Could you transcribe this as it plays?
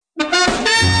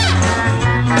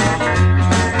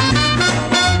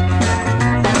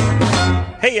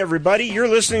Hey, everybody, you're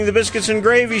listening to the Biscuits and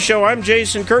Gravy Show. I'm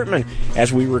Jason Kurtman.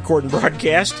 As we record and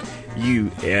broadcast, you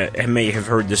may have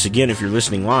heard this again if you're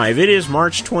listening live. It is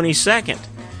March 22nd,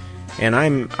 and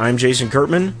I'm Jason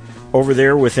Kurtman. Over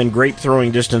there, within grape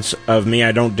throwing distance of me,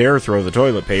 I don't dare throw the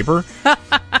toilet paper,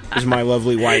 is my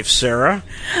lovely wife, Sarah.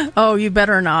 Oh, you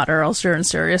better not, or else you're in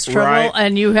serious trouble, Right.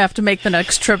 and you have to make the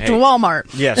next trip to Walmart.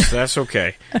 Yes, that's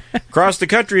okay. Across the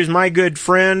country is my good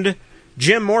friend,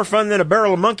 Jim, more fun than a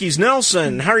barrel of monkeys,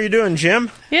 Nelson. How are you doing,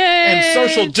 Jim? Yay! And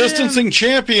social Jim. distancing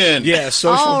champion. Yes,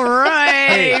 social. All right.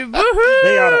 Hey,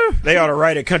 Woohoo! they ought to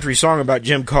write a country song about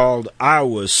Jim called "I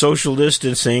Was Social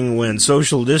Distancing When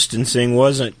Social Distancing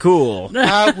Wasn't Cool."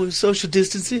 I was social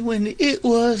distancing when it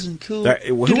wasn't cool.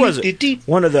 Who was it?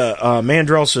 One of the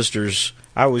Mandrell sisters.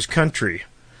 I was country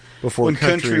before When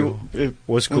country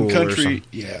was cool. When or country, something.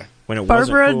 yeah. When it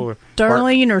Barbara, wasn't cool.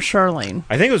 Darlene, or Charlene?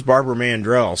 I think it was Barbara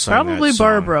Mandrell sang Probably that song.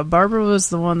 Barbara. Barbara was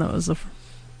the one that was the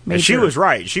major. And she was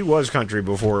right. She was country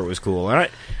before it was cool. And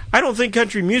I don't think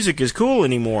country music is cool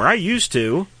anymore. I used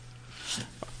to.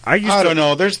 I don't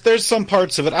know. There's some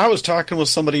parts of it. I was talking with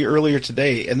somebody earlier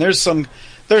today, and there's some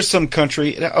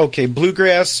country. Okay,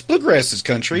 bluegrass. Bluegrass is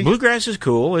country. Bluegrass is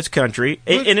cool. It's country.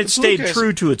 And it stayed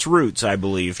true to its roots, I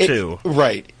believe, too.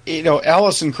 Right. You know,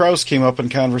 Alison Krauss came up in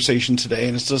conversation today,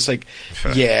 and it's just like,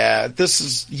 yeah,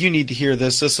 you need to hear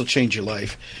this. This will change your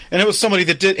life. And it was somebody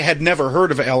that had never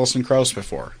heard of Alison Krauss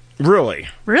before. Really?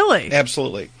 Really?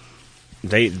 Absolutely.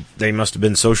 They must have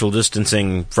been social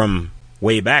distancing from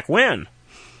way back when.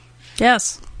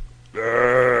 Yes.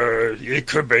 It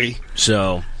could be.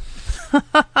 So,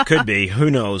 could be. Who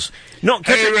knows? No.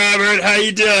 Hey, Robert, how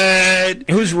you doing?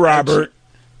 Who's Robert?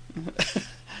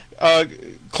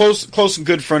 Close and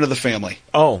good friend of the family.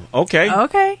 Oh, okay.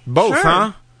 Okay. Both, sure.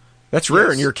 huh? That's rare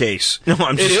Yes. in your case. No,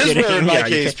 I'm just It is kidding. rare in my Yeah,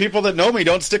 case. People that know me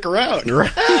don't stick around.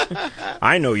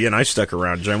 I know you, and I stuck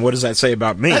around, Jim. What does that say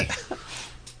about me?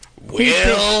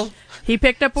 Well, He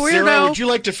picked up a weirdo. Sarah, would you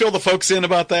like to fill the folks in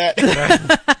about that?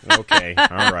 Okay,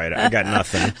 all right. I got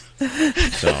nothing.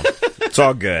 So it's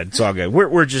all good. It's all good.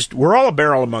 We're all a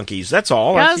barrel of monkeys. That's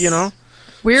all. Yes. That's, you know.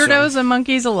 Weirdos and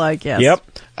monkeys alike, yes. Yep.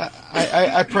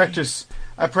 I practice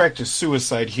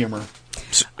suicide humor.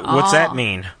 What's that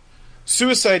mean?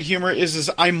 Suicide humor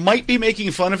is I might be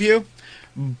making fun of you,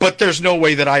 but there's no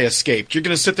way that I escaped. You're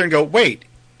going to sit there and go, wait,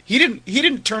 he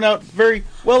didn't turn out very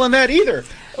well in that either.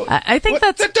 I think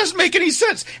that doesn't make any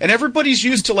sense. And everybody's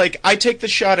used to, like, I take the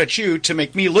shot at you to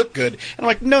make me look good. And I'm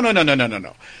like,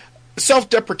 no.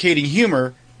 Self-deprecating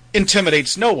humor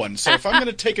intimidates no one. So if I'm going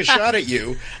to take a shot at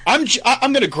you, I'm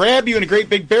going to grab you in a great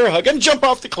big bear hug and jump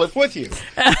off the cliff with you.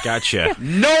 Gotcha.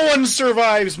 No one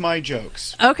survives my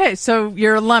jokes. Okay, so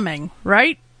you're a lemming,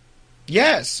 right?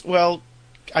 Yes. Well,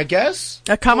 I guess.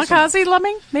 A kamikaze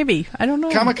lemming? Maybe. I don't know.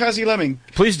 Kamikaze lemming.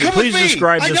 Please Come with me.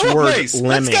 describe I this know a word, place.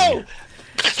 lemming. Let's go.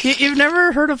 You've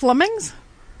never heard of lemmings?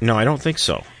 No, I don't think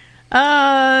so.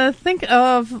 Think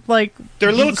of, like,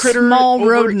 They're little critter small over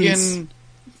rodents.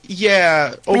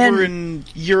 in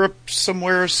Europe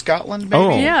somewhere, Scotland maybe.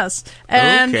 Oh. Yes.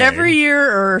 And Okay. every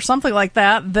year or something like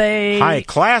that, they...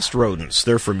 High-class rodents.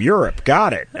 They're from Europe.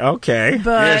 Got it. Okay.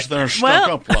 But, Yes, they're stuck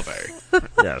up, lovey.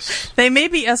 Yes. they may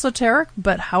be esoteric,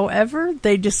 but however,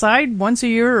 they decide once a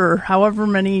year or however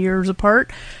many years apart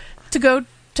to go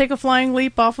take a flying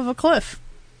leap off of a cliff.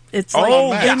 It's like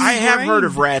Yeah, I have ingrained. heard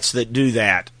of rats that do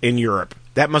that in Europe.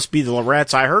 That must be the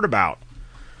rats I heard about.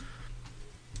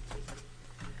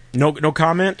 No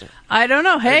comment? I don't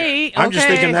know. Hey, I'm just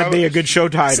thinking that'd be a good show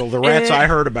title. The rats I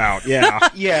heard about. Yeah.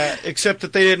 Yeah, except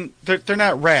that they didn't. They're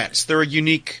not rats. They're a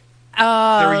unique.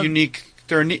 They're a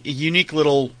unique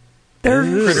little. They're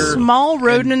critter. small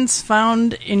rodents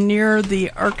found in near the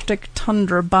Arctic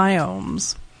tundra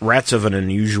biomes. Rats of an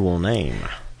unusual name.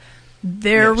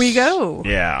 There Yes. we go.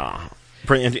 Yeah.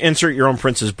 Insert your own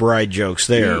Princess Bride jokes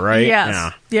there, right? Yes.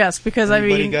 Yeah. Yes, because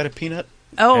Anybody I mean... got a peanut?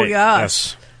 Oh, Hey, yeah.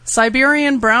 Yes.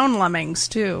 Siberian brown lemmings,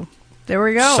 too. There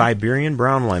we go. Siberian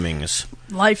brown lemmings.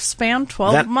 Lifespan,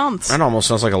 12 months. That almost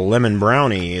sounds like a lemon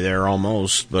brownie there,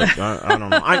 almost. But I don't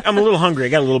know. I'm a little hungry. I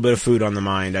got a little bit of food on the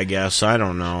mind, I guess. I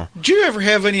don't know. Did you ever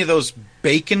have any of those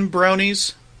bacon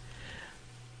brownies?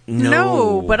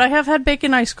 No, but I have had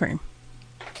bacon ice cream.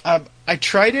 I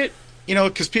tried it,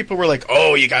 because people were like,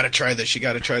 "Oh, you got to try this. You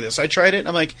got to try this." I tried it, and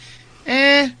I'm like,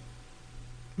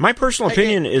 My personal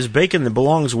opinion is bacon that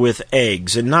belongs with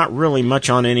eggs and not really much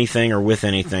on anything or with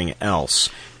anything else.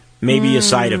 Maybe a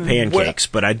side of pancakes,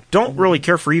 but I don't really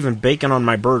care for even bacon on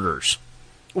my burgers.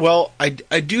 Well, I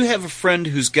do have a friend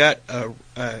who's got a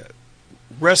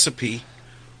recipe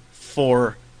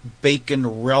for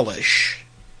bacon relish.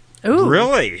 Ooh.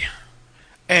 Really?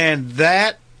 And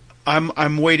that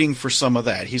I'm waiting for some of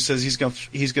that. He says he's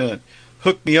gonna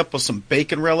hook me up with some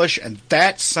bacon relish, and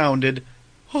that sounded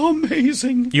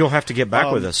amazing. You'll have to get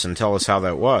back with us and tell us how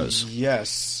that was.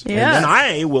 Yes. And then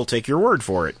I will take your word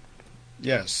for it.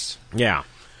 Yes. Yeah.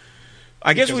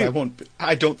 I guess I won't.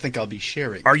 I don't think I'll be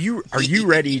sharing. Are you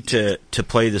ready to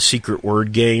play the secret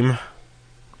word game?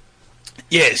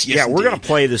 Yes. Yeah, we're going to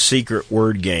play the secret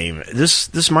word game.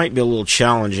 This might be a little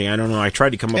challenging. I don't know. I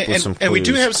tried to come up with some clues. And we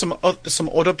do have some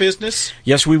auto business.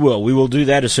 Yes, we will. We will do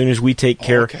that as soon as we take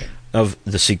care of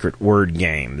the secret word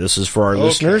game. This is for our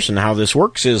listeners, and how this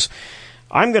works is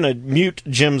I'm going to mute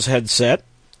Jim's headset,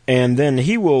 and then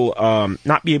he will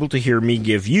not be able to hear me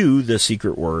give you the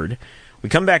secret word. We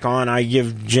come back on. I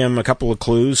give Jim a couple of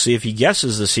clues, see if he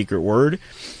guesses the secret word.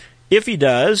 If he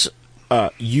does,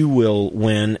 you will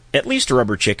win at least a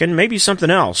rubber chicken, maybe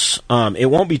something else. It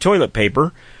won't be toilet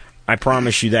paper, I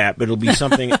promise you that, but it'll be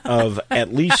something of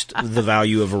at least the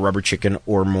value of a rubber chicken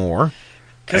or more.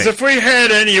 Because if we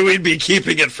had any, we'd be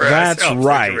keeping it for ourselves. That's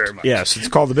right. Yes, it's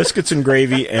called the Biscuits and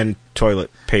Gravy and Toilet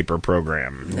Paper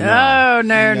Program. No,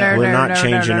 we're not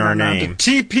changing our name.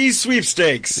 TP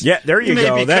Sweepstakes. Yeah, there you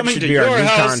go. That should be our new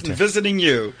content. And visiting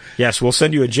you. Yes, we'll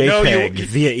send you a JPEG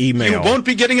via email. You won't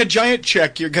be getting a giant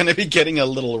check. You're going to be getting a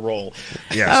little roll.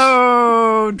 Yes.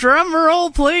 Oh, drum roll,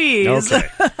 please. Okay.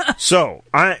 So,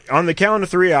 on the count of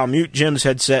 3, I'll mute Jim's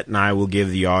headset, and I will give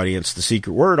the audience the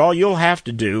secret word. All you'll have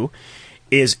to do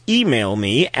is email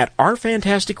me at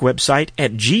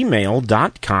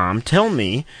ourfantasticwebsite@gmail.com. Tell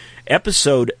me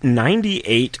episode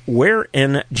 98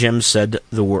 wherein Jim said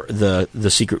the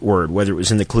secret word, whether it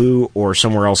was in the clue or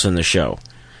somewhere else in the show.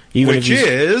 Which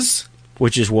is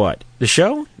what? The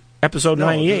show? Episode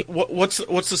 98. What's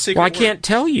the secret Well, I word? can't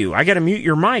tell you. I got to mute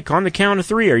your mic on the count of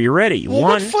 3. Are you ready? Well,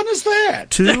 1, what fun is that?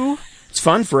 2. It's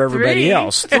fun for everybody 3.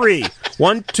 else. 3.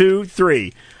 1, 2,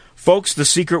 3. Folks, the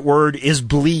secret word is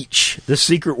bleach. The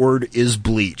secret word is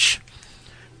bleach.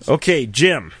 Okay,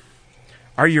 Jim,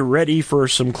 are you ready for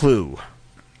some clue?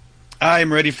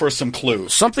 I'm ready for some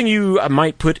clues. Something you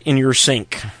might put in your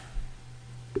sink.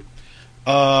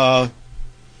 Drano.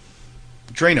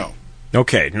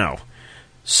 Okay, no.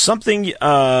 Something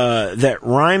that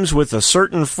rhymes with a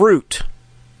certain fruit.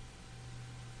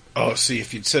 Oh, see,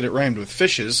 if you'd said it rhymed with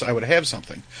fishes, I would have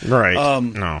something. Right.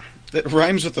 No. That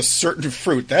rhymes with a certain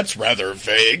fruit. That's rather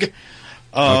vague.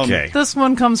 Okay. This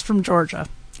one comes from Georgia.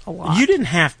 A lot. You didn't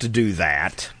have to do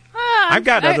that. I've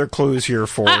got other clues here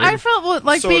for you. I felt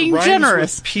like so being it rhymes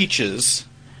generous. with peaches.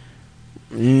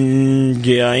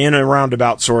 Yeah, in a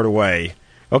roundabout sort of way.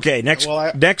 Okay, next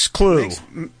clue.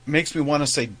 Makes me want to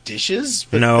say dishes.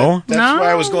 But No. That's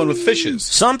why I was going with fishes.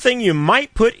 Something you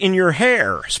might put in your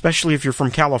hair, especially if you're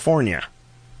from California.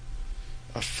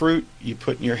 A fruit you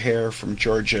put in your hair from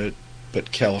Georgia,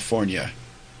 but California.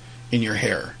 In your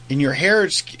hair. In your hair,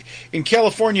 in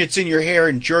California, it's in your hair.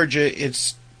 In Georgia,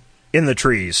 it's in the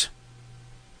trees.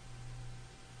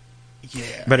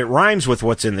 Yeah. But it rhymes with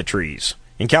what's in the trees.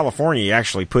 In California, you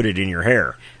actually put it in your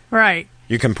hair. Right.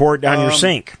 You can pour it down your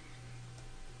sink.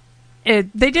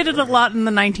 They did it a lot in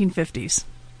the 1950s.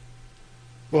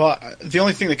 Well, the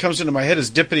only thing that comes into my head is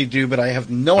dippity-doo, but I have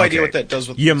no idea what that does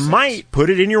with You might put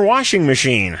it in your washing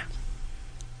machine.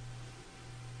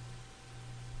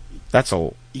 That's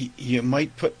a... You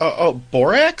might put...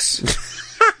 borax?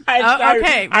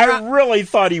 Okay. I really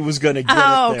thought he was going to get it there.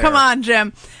 Oh, come on,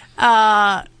 Jim.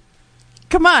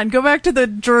 Come on, go back to the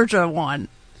Georgia one.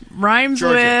 Rhymes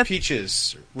with...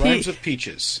 peaches. Rhymes with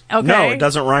peaches. Okay. No, it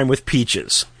doesn't rhyme with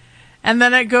peaches. And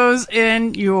then it goes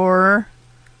in your...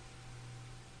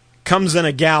 Comes in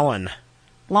a gallon.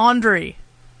 Laundry.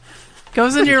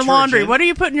 Goes in your laundry. What do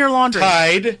you put in your laundry?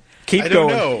 Tide. Keep I don't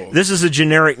going. know. This is a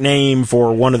generic name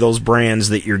for one of those brands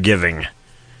that you're giving.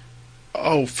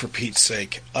 Oh, for Pete's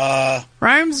sake.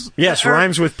 Rhymes... Yes,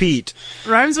 rhymes with Pete.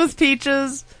 Rhymes with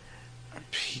peaches.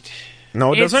 Pete.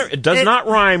 No, it doesn't. It does not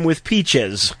rhyme with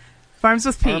peaches. Rhymes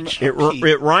with peach. It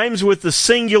rhymes with the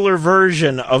singular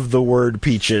version of the word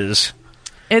peaches.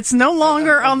 It's no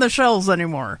longer on the shelves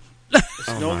anymore.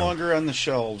 It's no longer on the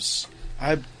shelves.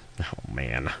 Oh,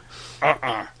 man.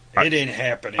 It ain't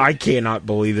happening. I cannot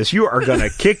believe this. You are going to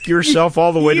kick yourself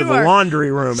all the way to the laundry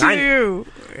room.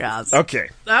 Yes. Okay.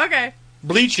 Okay.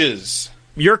 Bleaches.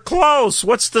 You're close.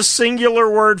 What's the singular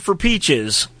word for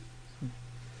peaches?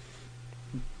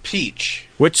 Peach.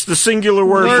 What's the singular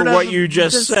word for what you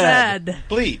just said?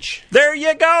 Bleach. There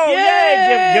you go.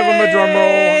 Yay! Give him a drum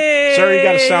roll. Sarah, you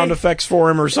got a sound effects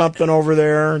for him or something over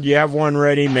there? Do you have one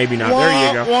ready? Maybe not. There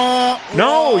you go.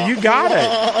 No, you got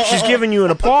it. She's giving you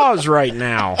an applause right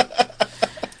now.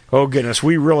 Oh, goodness,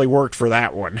 we really worked for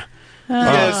that one.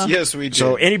 Yes, we did.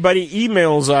 So anybody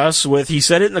emails us with, he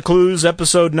said it in the clues,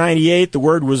 episode 98, the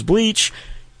word was bleach,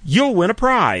 you'll win a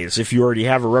prize. If you already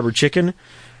have a rubber chicken,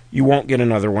 you won't get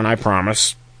another one, I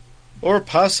promise. Or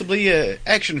possibly an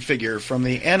action figure from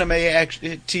the anime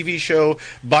TV show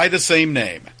by the same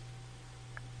name.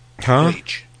 Huh?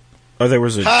 Bleach. Oh, there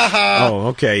was a... Ha-ha! Oh,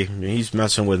 okay. He's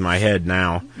messing with my head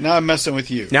now. Now I'm messing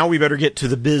with you. Now we better get to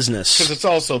the business. Because it's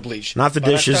also bleach. Not the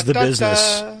dishes, the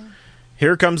business.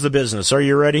 Here comes the business. Are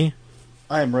you ready?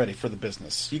 I am ready for the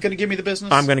business. You going to give me the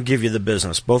business? I'm going to give you the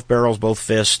business. Both barrels, both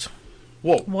fists.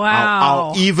 Whoa. Wow.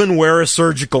 I'll even wear a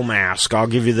surgical mask. I'll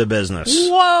give you the business.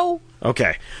 Whoa.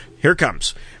 Okay. Here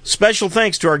comes. Special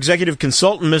thanks to our executive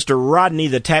consultant, Mr. Rodney,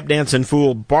 the tap dancing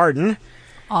fool Barden.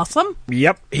 Awesome.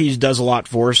 Yep, he does a lot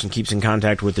for us and keeps in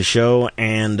contact with the show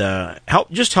and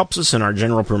helps us in our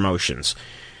general promotions.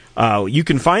 You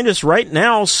can find us right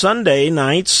now Sunday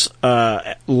nights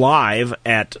live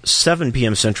at 7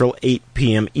 p.m. Central, 8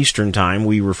 p.m. Eastern Time.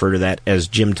 We refer to that as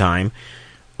gym time.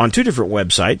 On two different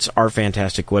websites,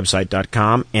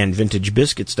 ourfantasticwebsite.com and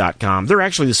vintagebiscuits.com. They're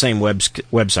actually the same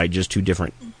website, just two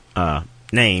different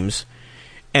names.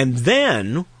 And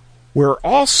then we're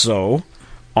also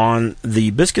on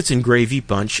the Biscuits and Gravy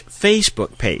Bunch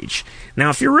Facebook page. Now,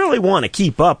 if you really want to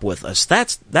keep up with us,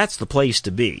 that's the place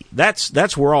to be.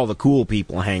 That's where all the cool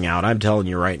people hang out, I'm telling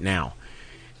you right now.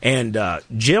 And,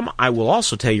 Jim, I will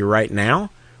also tell you right now,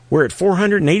 we're at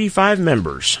 485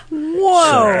 members.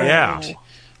 Whoa! So, yeah.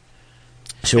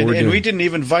 So and we didn't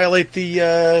even violate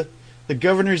the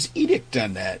governor's edict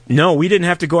on that. No, we didn't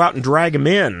have to go out and drag him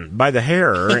in by the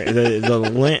hair,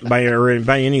 or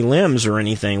by any limbs or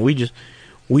anything.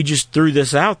 We just threw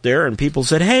this out there, and people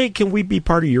said, "Hey, can we be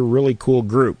part of your really cool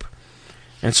group?"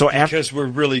 And so because we're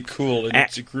really cool and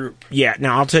it's a group. Yeah.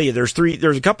 Now I'll tell you, there's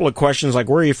a couple of questions like,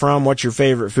 where are you from? What's your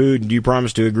favorite food? And do you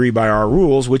promise to agree by our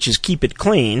rules, which is keep it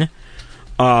clean.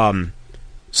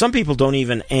 Some people don't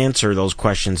even answer those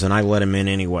questions, and I let them in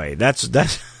anyway. That's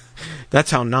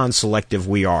how non-selective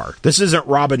we are. This isn't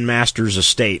Robin Masters'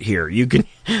 estate here. You can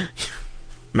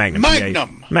Magnum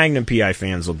PI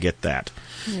fans will get that.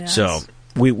 Yes. So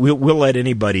we'll let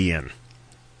anybody in,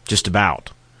 just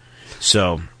about.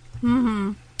 So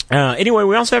anyway,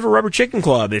 we also have a Rubber Chicken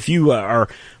Club. If you are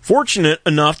fortunate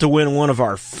enough to win one of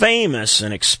our famous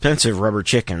and expensive rubber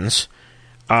chickens,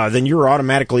 then you're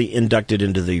automatically inducted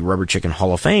into the Rubber Chicken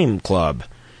Hall of Fame Club.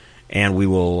 And we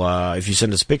will, if you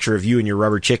send us a picture of you and your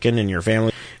rubber chicken and your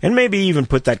family, and maybe even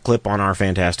put that clip on our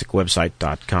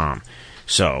fantasticwebsite.com.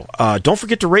 So, don't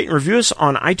forget to rate and review us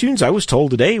on iTunes. I was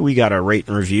told today we got a rate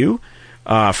and review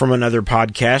from another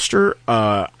podcaster.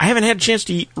 I haven't had a chance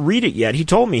to read it yet. He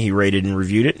told me he rated and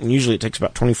reviewed it, and usually it takes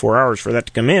about 24 hours for that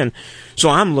to come in. So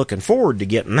I'm looking forward to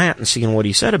getting that and seeing what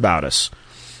he said about us.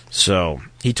 So,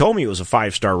 he told me it was a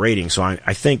 5-star rating, so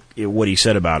I think what he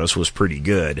said about us was pretty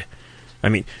good. I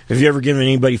mean, have you ever given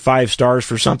anybody 5 stars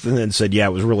for something and said, yeah,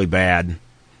 it was really bad?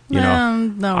 You know,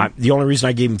 no. The only reason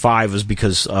I gave him 5 was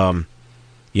because, I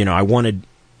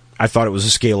thought it was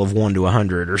a scale of 1 to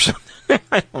 100 or something.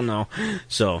 I don't know.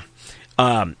 So,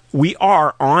 we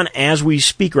are on, as we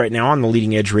speak right now, on the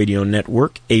Leading Edge Radio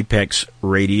Network, Apex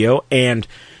Radio, and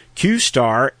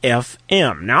Q-Star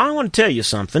FM. Now, I want to tell you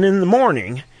something. In the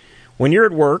morning, when you're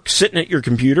at work, sitting at your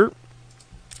computer,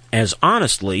 as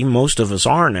honestly most of us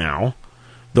are now,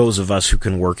 those of us who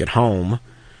can work at home,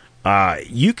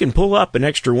 you can pull up an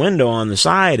extra window on the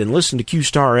side and listen to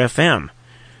Q-Star FM.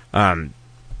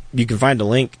 You can find a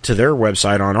link to their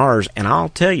website on ours, and I'll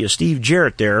tell you, Steve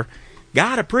Jarrett there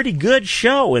got a pretty good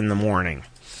show in the morning.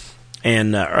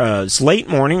 And it's late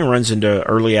morning, runs into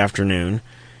early afternoon,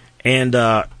 and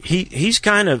he's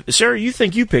kind of... Sarah, you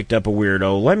think you picked up a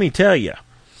weirdo. Let me tell you.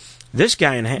 This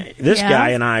guy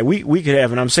and I, we could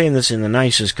have, and I'm saying this in the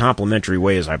nicest complimentary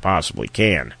way as I possibly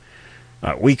can,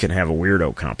 we can have a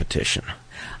weirdo competition.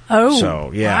 Oh,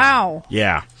 so, yeah. Wow.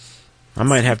 Yeah. We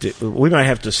might have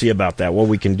to see about that, what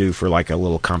we can do for like a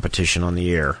little competition on the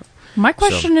air. My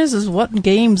question is what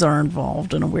games are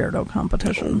involved in a weirdo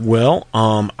competition? Well,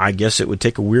 I guess it would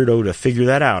take a weirdo to figure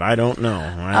that out. I don't know.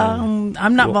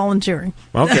 I'm not volunteering.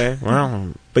 Okay, well,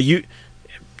 but do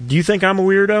you think I'm a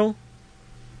weirdo?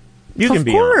 You of can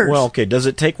be course. Well, okay. Does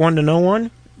it take one to know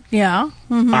one? Yeah.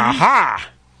 Mm-hmm. Aha!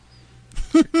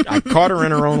 I caught her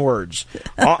in her own words.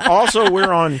 Also,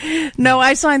 we're on... No,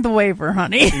 I signed the waiver,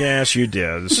 honey. Yes, you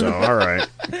did. So, all right.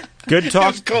 Good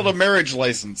talk. It's called a marriage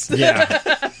license. Yeah.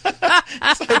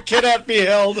 So I cannot be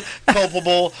held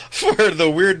culpable for the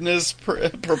weirdness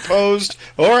proposed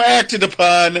or acted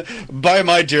upon by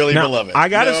my dearly Now, beloved. I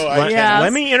gotta Yes.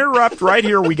 let me interrupt right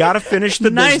here. We got to finish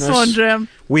the Nice business. one, Jim.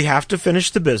 We have to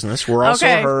finish the business. We're also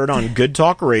Okay. heard on Good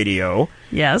Talk Radio,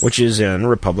 Yes. which is in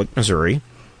Republic, Missouri.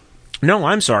 No,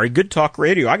 I'm sorry, Good Talk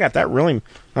Radio. I got that really.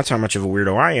 That's how much of a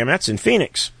weirdo I am. That's in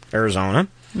Phoenix, Arizona.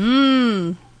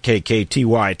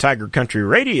 KKTY Tiger Country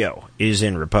Radio is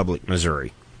in Republic,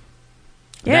 Missouri.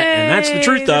 Yay, And that's the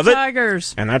truth of it.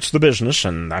 Tigers. And that's the business,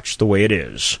 and that's the way it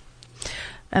is.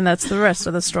 And that's the rest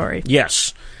of the story.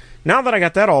 Yes. Now that I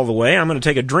got that all the way, I'm going to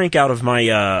take a drink out of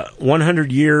my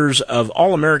 100 years of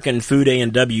All-American Food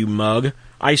A&W mug,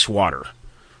 ice water.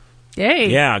 Yay.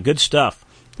 Yeah, good stuff.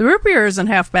 The root beer isn't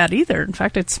half bad either. In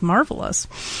fact, it's marvelous.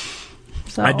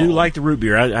 So, I do like the root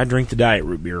beer. I drink the diet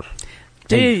root beer.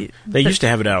 They used to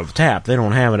have it out of the tap. They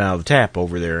don't have it out of the tap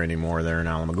over there anymore. They're in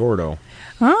Alamogordo.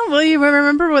 Oh, well, you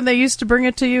remember when they used to bring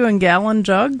it to you in gallon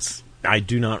jugs? I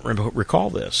do not recall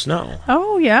this, no.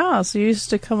 Oh, yeah. So you used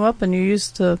to come up and you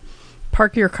used to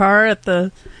park your car at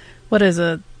the, what is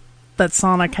it, that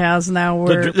Sonic has now?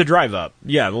 Where The drive up.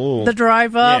 Yeah, the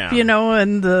drive up, yeah. you know,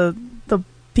 and the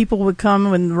people would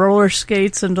come with roller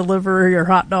skates and deliver your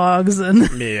hot dogs. And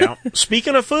Yeah.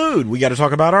 Speaking of food, we got to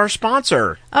talk about our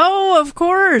sponsor. oh, of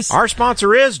course. Our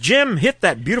sponsor is Jim. Hit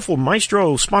that beautiful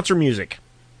maestro sponsor music.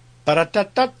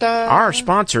 Ba-da-da-da-da. Our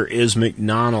sponsor is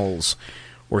McDonald's,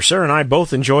 where Sarah and I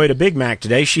both enjoyed a Big Mac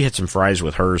today. She had some fries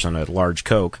with hers and a large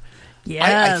Coke.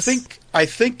 Yes. I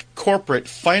think corporate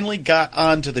finally got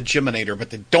onto the Jiminator, but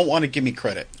they don't want to give me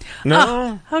credit.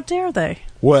 No? How dare they?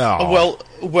 Well,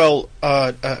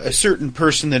 A certain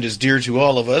person that is dear to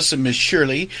all of us, and Miss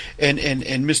Shirley and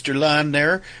Mr. Lon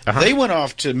there, they went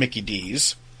off to Mickey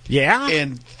D's, yeah?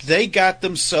 and they got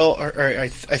themselves. I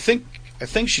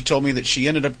think she told me that she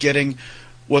ended up getting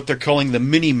what they're calling the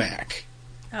Mini Mac,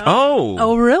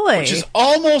 Oh, really? which is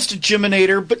almost a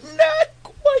Jiminator, but not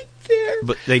quite there.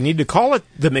 But they need to call it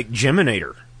the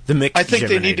McJiminator. The McJiminator. I think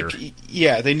they need to.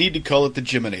 Yeah, they need to call it the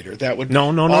Jiminator. That would No.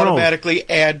 automatically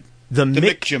add the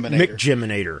McJiminator.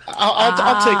 McJiminator.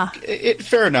 I'll take it.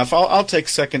 Fair enough. I'll take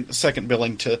second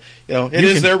billing to it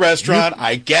is their restaurant.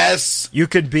 I guess You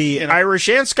could be Irish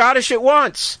and Scottish at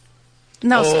once.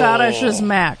 No, Scottish is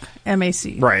Mac.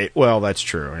 M-A-C. Right. Well, that's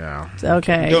true, yeah.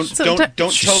 Okay. don't So don't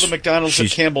tell She's- the McDonald's that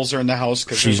she's- Campbell's are in the house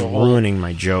because She's there's a whole ruining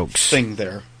my jokes. thing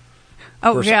there.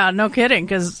 Oh, yeah, no kidding,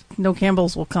 because no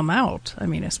Campbell's will come out. I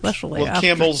mean, especially Well, after.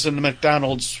 Campbell's and the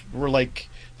McDonald's were like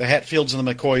the Hatfields and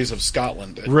the McCoys of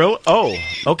Scotland. Real? Oh,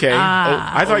 okay.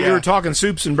 I thought you yeah. were talking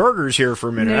soups and burgers here for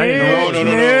a minute. I didn't know. No, what no, was no,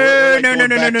 no. going on. We're like No, going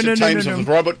no, back no, to no, times no, of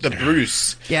no. Robert the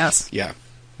Bruce. Yes. Yeah.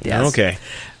 Yes. Okay.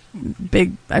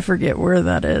 Big, I forget where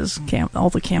that is. All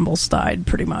the Campbells died,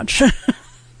 pretty much.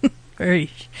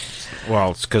 Very.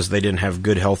 Well, it's because they didn't have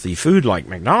good, healthy food like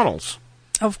McDonald's.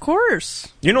 Of course.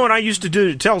 You know what I used to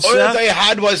do to tell All Seth? they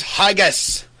had was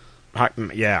haggis,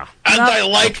 Yeah. and Not- I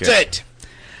liked Okay. it.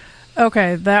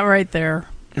 Okay, that right there.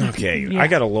 Okay, Yeah. I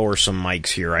got to lower some mics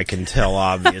here. I can tell,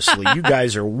 obviously. You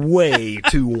guys are way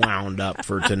too wound up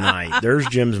for tonight. There's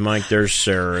Jim's mic, there's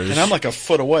Sarah's. And I'm like a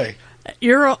foot away.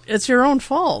 It's your own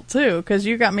fault, too, because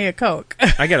you got me a Coke.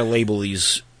 I got to label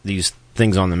these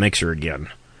things on the mixer again.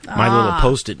 My little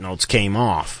Post-it notes came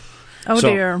off. Oh, So-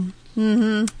 dear.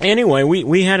 Anyway,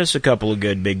 we had us a couple of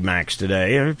good Big Macs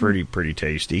today. They were pretty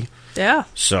tasty. Yeah.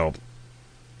 So,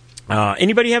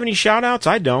 anybody have any shout-outs?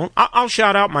 I don't. I'll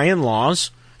shout out my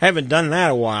in-laws. Haven't done that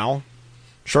a while.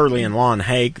 Shirley and Lon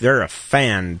Hake. They're a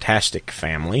fantastic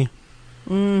family.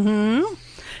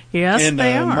 Yes, And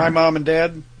they are. my mom and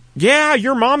dad, Yeah,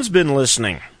 your mom's been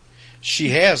listening. she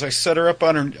has. I set her up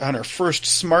on her first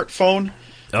smartphone.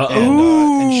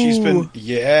 Uh-oh. And she's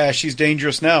been she's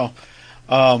dangerous now,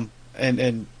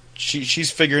 and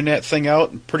she's figuring that thing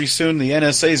out. And pretty soon the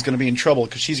NSA is going to be in trouble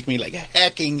because she's going to be like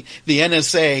hacking the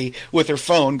NSA with her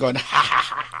phone, going ha ha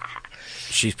ha ha.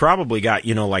 She's probably got,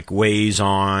 like Waze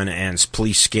on and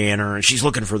police scanner, and she's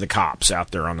looking for the cops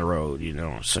out there on the road,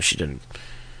 so she didn't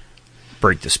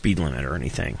break the speed limit or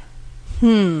anything.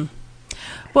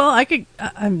 Well,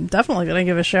 I'm definitely going to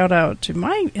give a shout out to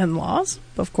my in-laws,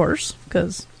 of course,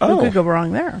 because who could go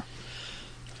wrong there?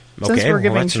 Since Okay, we're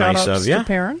giving that's shout nice outs of you. to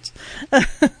parents.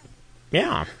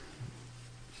 Yeah.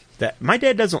 My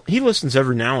dad doesn't, he listens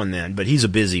every now and then, but he's a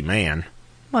busy man.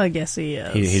 Well, I guess he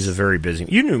is. He's a very busy,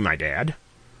 you knew my dad.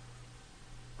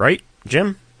 Right,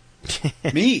 Jim?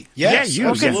 Me, yes, Yeah, you.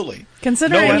 absolutely.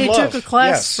 Considering No, and he love, took a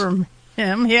class yes. from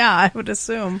him, yeah, I would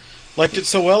assume. Liked it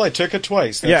so well, I took it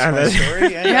twice. That's Yeah, my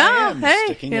story. And I Yeah, am hey,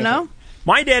 sticking you with know. it.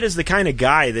 My dad is the kind of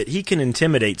guy that he can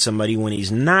intimidate somebody when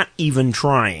he's not even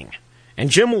trying. And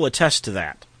Jim will attest to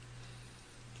that.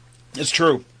 It's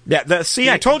true. Yeah, see,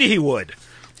 I told you he would.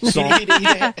 So.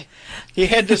 He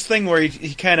had this thing where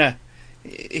he kind of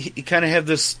had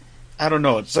this, I don't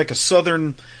know, it's like a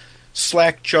southern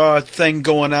slack jaw thing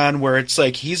going on where it's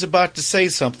like he's about to say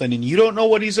something and you don't know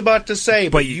what he's about to say,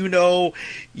 but you know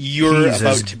you're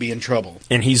about to be in trouble.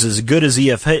 And he's as good as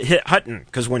E.F. Hutton,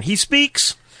 because when he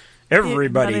speaks,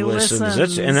 everybody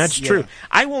listens. And that's true.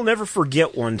 I will never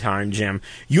forget one time, Jim,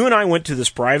 you and I went to this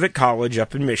private college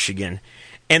up in Michigan,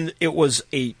 and it was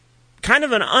a kind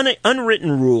of an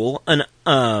unwritten rule,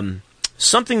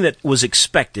 something that was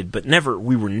expected, but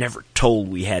we were never told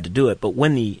we had to do it. But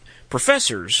when the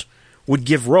professors would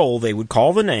give roll, they would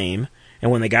call the name,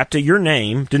 and when they got to your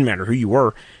name, didn't matter who you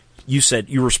were, you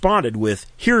responded with,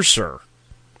 "Here, sir."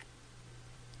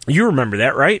 You remember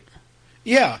that, right?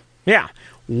 Yeah. Yeah.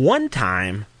 One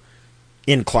time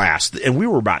in class, and we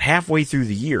were about halfway through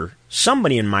the year,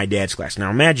 somebody in my dad's class, now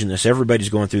imagine this, everybody's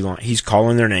going through the line, he's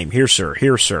calling their name, "Here, sir,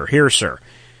 here, sir, here, sir."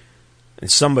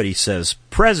 And somebody says,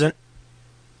 "Present."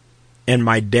 And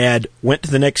my dad went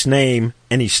to the next name,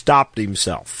 and he stopped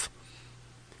himself.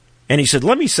 And he said,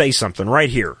 "Let me say something right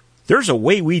here. There's a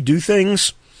way we do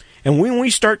things, and when we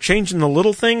start changing the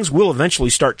little things, we'll eventually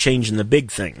start changing the big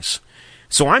things.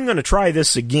 So I'm going to try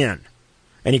this again."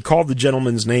 And he called the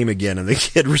gentleman's name again, and the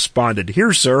kid responded,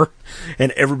 "Here, sir."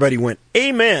 And everybody went,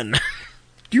 "Amen."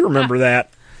 Do you remember that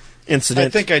incident? I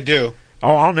think I do.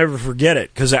 Oh, I'll never forget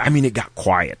it, because, I mean, it got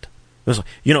quiet. It was,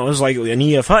 it was like an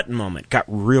E.F. Hutton moment. It got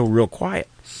real, real quiet.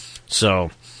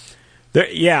 So,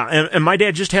 and my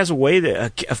dad just has a way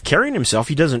of carrying himself.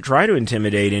 He doesn't try to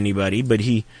intimidate anybody, but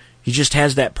he just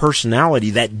has that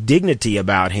personality, that dignity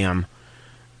about him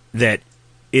that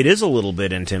it is a little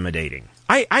bit intimidating.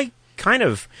 I kind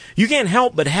of, you can't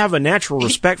help but have a natural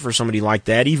respect for somebody like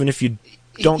that, even if you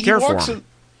don't care for him.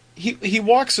 He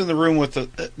walks in the room with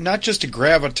not just a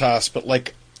gravitas, but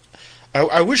like,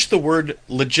 I wish the word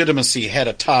legitimacy had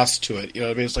a toss to it. You know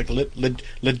what I mean? It's like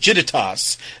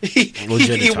legititas.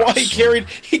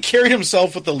 He carried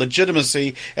himself with a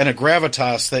legitimacy and a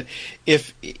gravitas that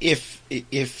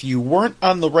if you weren't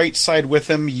on the right side with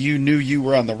him, you knew you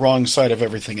were on the wrong side of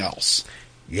everything else.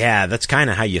 Yeah, that's kind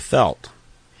of how you felt.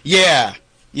 Yeah.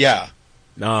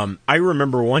 I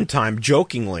remember one time,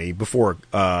 jokingly, before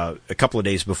a couple of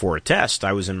days before a test,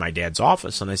 I was in my dad's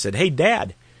office, and I said, "Hey,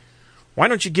 Dad, why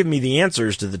don't you give me the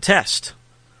answers to the test?"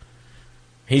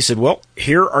 He said, "Well,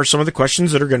 here are some of the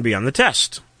questions that are going to be on the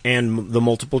test, and the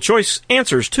multiple choice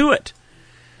answers to it."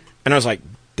 And I was like,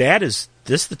 "Dad, is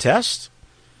this the test?"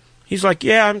 He's like,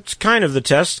 "Yeah, it's kind of the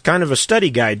test, kind of a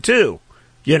study guide, too,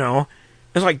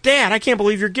 I was like, "Dad, I can't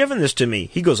believe you're giving this to me."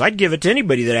 He goes, "I'd give it to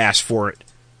anybody that asked for it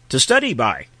to study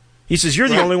by." He says, "You're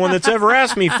the only one that's ever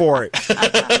asked me for it."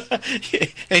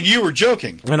 And you were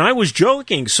joking. And I was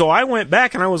joking, so I went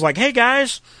back and I was like, "Hey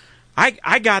guys,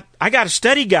 I got a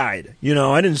study guide."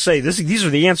 I didn't say these are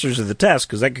the answers to the test,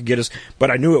 because that could get us, but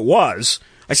I knew it was.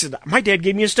 I said, "My dad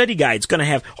gave me a study guide. It's going to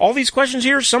have all these questions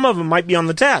here. Some of them might be on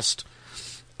the test."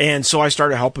 And so I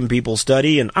started helping people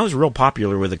study, and I was real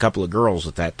popular with a couple of girls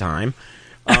at that time.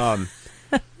 And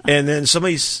then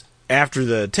after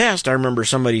the test, I remember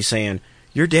somebody saying,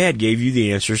 "Your dad gave you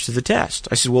the answers to the test."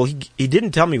 I said, "Well, he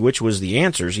didn't tell me which was the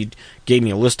answers. He gave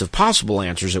me a list of possible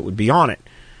answers that would be on it."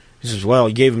 He says, "Well,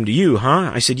 he gave them to you,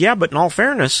 huh?" I said, "Yeah, but in all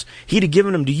fairness, he'd have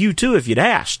given them to you, too, if you'd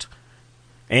asked."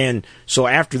 And so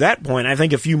after that point, I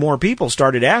think a few more people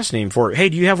started asking him for it. "Hey,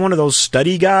 do you have one of those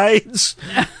study guides?"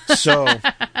 So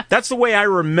that's the way I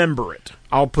remember it.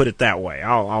 I'll put it that way.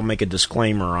 I'll make a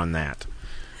disclaimer on that.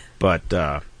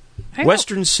 But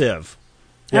Wesctern Civ.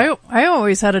 Yeah. I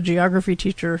always had a geography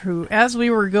teacher who, as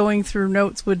we were going through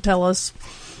notes, would tell us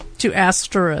to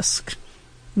asterisk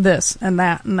this and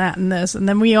that and that and this, and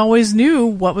then we always knew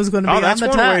what was going to be on the test. Oh,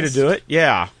 that's one way to do it.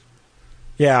 Yeah.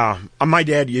 My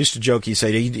dad used to joke. He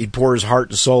said he'd pour his heart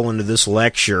and soul into this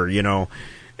lecture,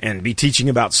 and be teaching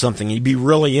about something. He'd be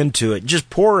really into it,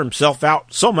 just pour himself out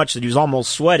so much that he was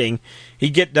almost sweating.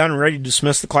 He'd get done and ready to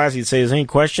dismiss the class. He'd say, "Is there any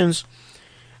questions?"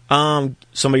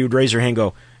 Somebody would raise their hand and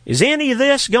go, "Is any of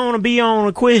this going to be on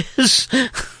a quiz?"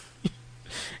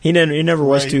 He never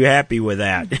was too happy with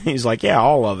that. He's like, "Yeah,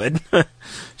 all of it."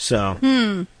 So,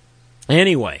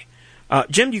 Anyway,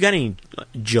 Jim, do you got any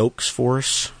jokes for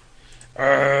us?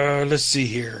 Let's see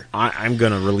here. I'm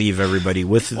going to relieve everybody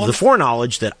with the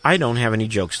foreknowledge that I don't have any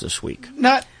jokes this week.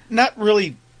 Not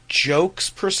really jokes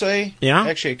per se. Yeah.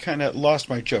 Actually, I kind of lost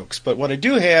my jokes, but what I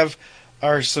do have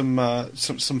are some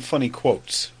funny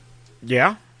quotes.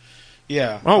 Yeah.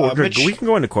 Yeah. Oh, we're good. We can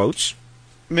go into quotes.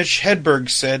 Mitch Hedberg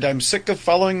said, "I'm sick of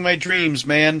following my dreams,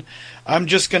 man. I'm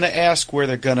just gonna ask where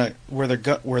they're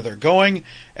going,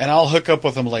 and I'll hook up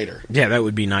with them later." Yeah, that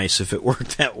would be nice if it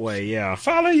worked that way. Yeah.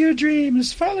 Follow your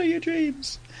dreams. Follow your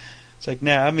dreams. It's like,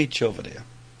 nah, I'll meet you over there.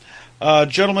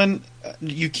 Gentlemen,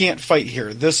 you can't fight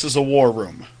here. This is a war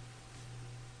room.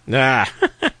 Ah,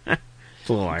 it's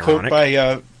a little ironic.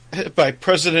 Quote by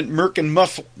President Merkin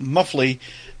Muffley,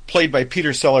 played by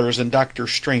Peter Sellers in Dr.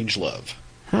 Strangelove.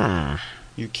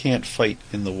 You can't fight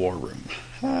in the war room.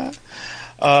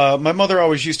 My mother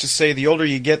always used to say, the older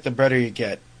you get, the better you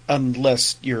get,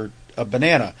 unless you're a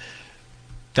banana.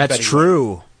 That's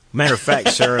true. Matter of fact,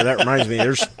 Sarah, that reminds me,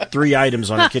 there's 3 items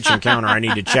on the kitchen counter I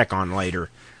need to check on later.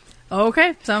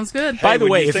 Okay, sounds good. By the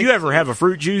way, if you ever have a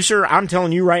fruit juicer, I'm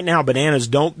telling you right now, bananas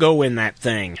don't go in that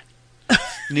thing.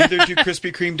 Neither do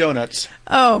Krispy Kreme donuts.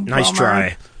 Oh, nice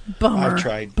try. Bummer. I've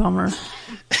tried. Bummer.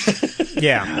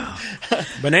 Yeah.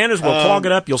 Bananas will clog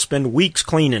it up. You'll spend weeks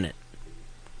cleaning it.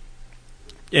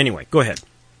 Anyway, go ahead.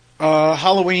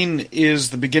 Halloween is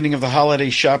the beginning of the holiday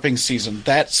shopping season.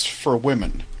 That's for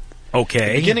women.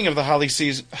 Okay. The beginning of the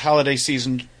holiday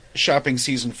season shopping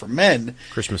season for men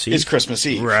Christmas Eve. is Christmas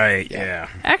Eve. Right, yeah.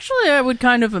 Actually, I would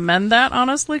kind of amend that,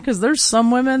 honestly, because there's some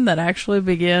women that actually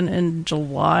begin in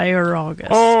July or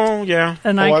August. Oh, yeah.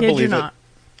 And I kid you not.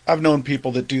 I've known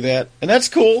people that do that, and that's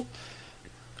cool.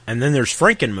 And then there's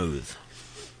Frankenmuth.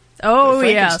 Oh,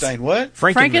 yes. Frankenstein, what?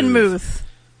 Frankenmuth.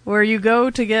 Where you go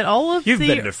to get all of You've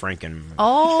been to Frankenmuth.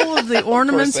 all of the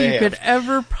ornaments you could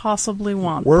ever possibly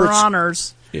want. Where for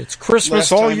honors. It's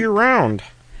Christmas all year round.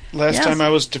 Last time I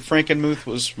was to Frankenmuth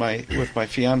was with my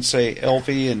fiance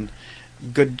Elvie, and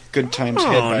good times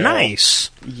had by nice.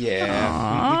 all.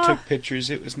 Yeah, we took pictures.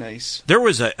 It was nice. There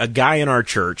was a guy in our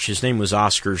church. His name was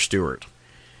Oscar Stewart,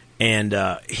 and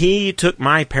he took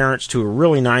my parents to a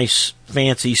really nice,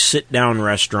 fancy sit-down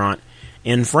restaurant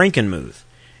in Frankenmuth.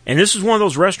 And this is one of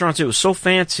those restaurants that was so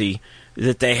fancy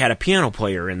that they had a piano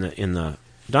player in the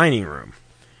dining room.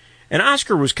 And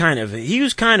Oscar was kind of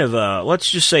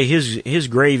let's just say his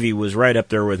gravy was right up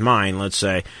there with mine, let's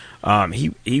say.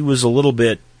 He was a little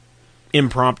bit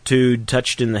impromptu,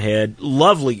 touched in the head.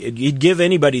 Lovely. He'd give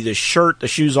anybody the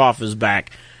shoes off his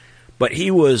back. But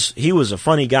he was a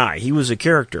funny guy. He was a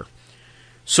character.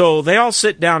 So they all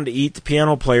sit down to eat, the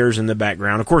piano player's in the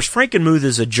background. Of course, Frankenmuth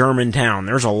is a German town.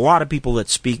 There's a lot of people that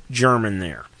speak German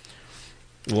there.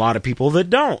 A lot of people that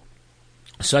don't.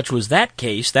 Such was that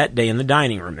case that day in the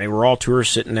dining room. They were all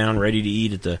tourists sitting down ready to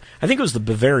eat at I think it was the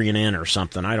Bavarian Inn or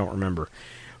something. I don't remember.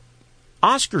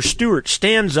 Oscar Stewart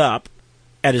stands up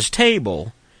at his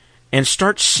table and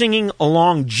starts singing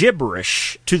along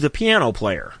gibberish to the piano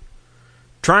player,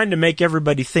 trying to make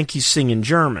everybody think he's singing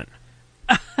German.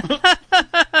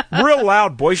 Real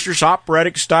loud, boisterous,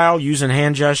 operatic style, using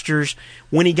hand gestures.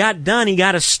 When he got done, he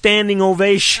got a standing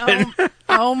ovation.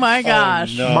 Oh my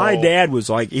gosh! Oh, no. My dad was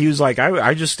like,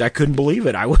 I couldn't believe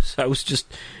it. I was just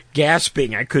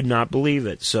gasping. I could not believe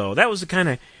it. So that was the kind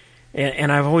of, and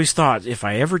I've always thought, if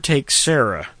I ever take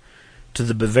Sarah to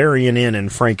the Bavarian Inn in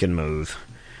Frankenmuth,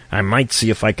 I might see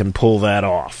if I can pull that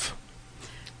off.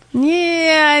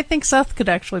 Yeah, I think Seth could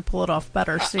actually pull it off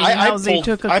better. I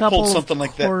pulled something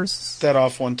like that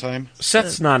off one time.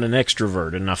 Seth's not an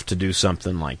extrovert enough to do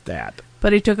something like that.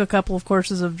 But he took a couple of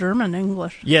courses of German,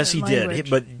 English. Yes, he did.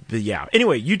 But yeah.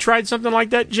 Anyway, you tried something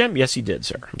like that, Jim? Yes, he did,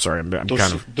 sir. I'm sorry. I'm kind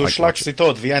of... Du schlagst die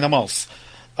tot wie eine Maus.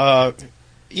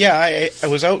 Yeah, I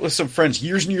was out with some friends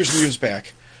years and years and years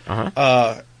back.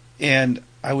 Uh-huh. And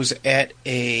I was at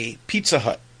a Pizza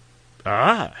Hut.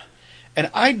 Ah. And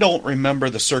I don't remember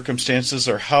the circumstances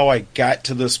or how I got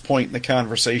to this point in the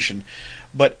conversation,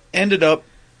 but ended up,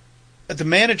 the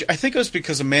manager, I think it was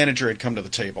because a manager had come to the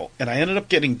table, and I ended up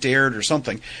getting dared or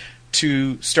something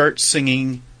to start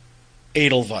singing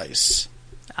Edelweiss.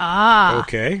 Ah.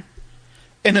 Okay.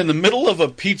 And in the middle of a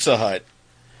Pizza Hut,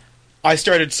 I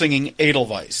started singing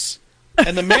Edelweiss.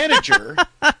 And the manager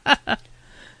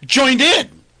joined in.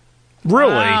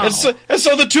 Really? Wow. And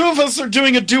so the two of us are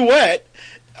doing a duet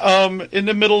in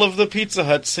the middle of the Pizza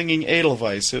Hut singing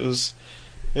Edelweiss. It was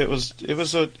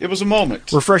a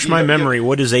moment. Refresh my memory.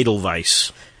 What is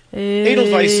Edelweiss?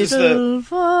 Edelweiss is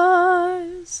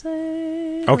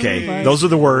Okay, those are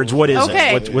the words. What is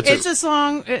it? What's it's a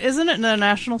song. Isn't it the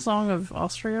national song of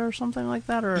Austria or something like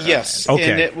that? Or yes.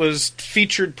 Okay. And it was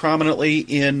featured prominently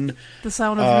in The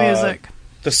Sound of Music.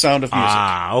 The Sound of Music.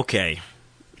 Ah, okay.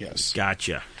 Yes.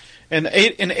 Gotcha. And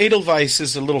Edelweiss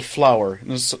is a little flower.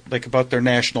 It's like about their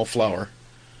national flower.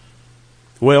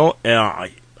 Well,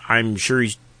 I'm sure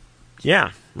he's...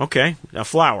 Yeah, okay. A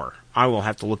flower. I will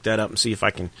have to look that up and see if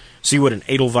I can see what an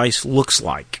Edelweiss looks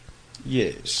like.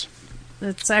 Yes.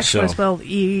 It's actually spelled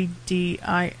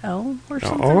EDIL or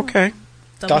something. Oh, okay.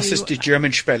 Das ist die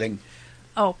German spelling.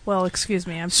 Oh, well, excuse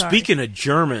me. I'm sorry. Speaking of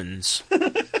Germans,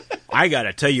 I got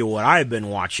to tell you what I've been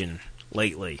watching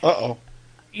lately. Uh-oh.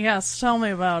 Yes, tell me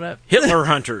about it. Hitler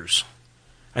Hunters.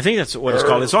 I think that's what it's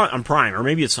called. It's on Prime, or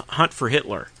maybe it's Hunt for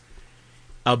Hitler.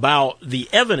 About the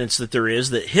evidence that there is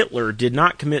that Hitler did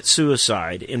not commit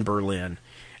suicide in Berlin.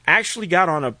 Actually got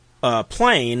on a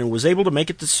plane and was able to make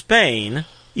it to Spain,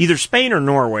 either Spain or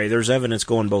Norway. There's evidence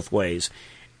going both ways.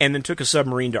 And then took a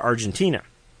submarine to Argentina.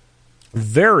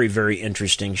 Very, very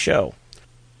interesting show.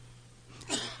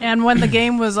 And when the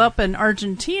game was up in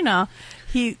Argentina,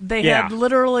 they had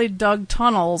literally dug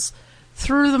tunnels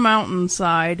through the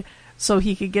mountainside so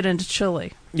he could get into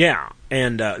Chile. Yeah,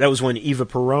 and that was when Eva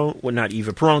Perón, well, not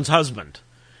Eva Perón's husband,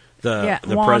 the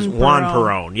Juan Juan Perón.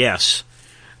 Perón, yes,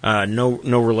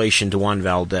 no relation to Juan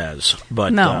Valdez,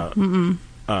 but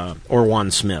or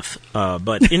Juan Smith,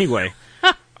 but anyway.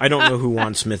 I don't know who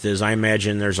Juan Smith is. I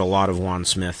imagine there's a lot of Juan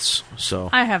Smiths. So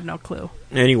I have no clue.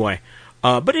 Anyway.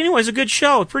 But anyway, it's a good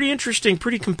show. Pretty interesting,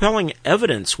 pretty compelling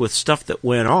evidence with stuff that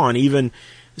went on. Even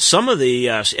some of the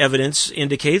evidence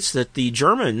indicates that the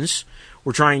Germans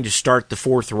were trying to start the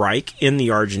Fourth Reich in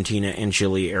the Argentina and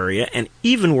Chile area, and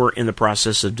even were in the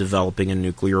process of developing a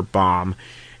nuclear bomb.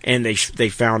 And they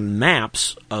found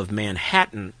maps of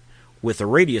Manhattan with a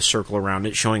radius circle around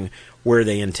it showing where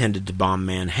they intended to bomb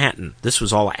Manhattan. This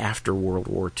was all after World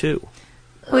War II.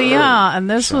 Well, yeah, and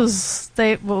this was,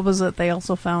 what was it? They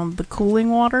also found the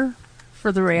cooling water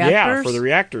for the reactors? Yeah, for the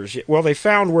reactors. Well, they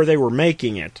found where they were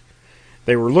making it.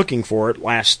 They were looking for it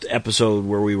last episode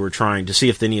where we were trying to see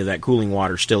if any of that cooling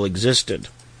water still existed.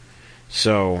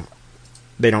 So,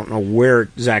 they don't know where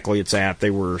exactly it's at.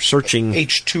 They were searching...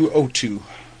 H2O2.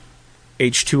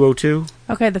 H2O2?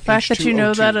 Okay, the fact that you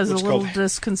know that is a What's little called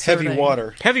disconcerting. Heavy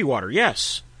water. Heavy water,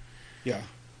 yes. Yeah.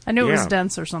 I knew it was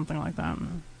dense or something like that.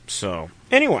 So,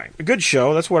 anyway, a good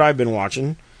show. That's what I've been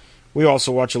watching. We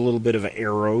also watch a little bit of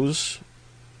Arrows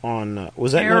on,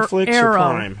 was that Netflix or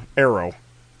Prime? Arrow.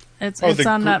 It's on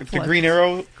Netflix. The Green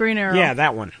Arrow? Green Arrow. Yeah,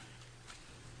 that one.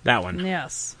 That one.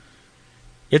 Yes.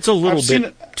 It's a little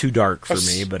bit too dark for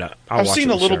me, but I'll watch it. I've seen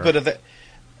a little Sarah. bit of that.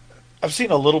 I've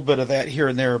seen a little bit of that here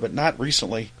and there, but not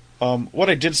recently. What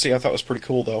I did see, I thought was pretty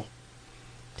cool, though.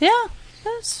 Yeah,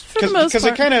 that's for the most part.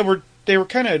 Because they were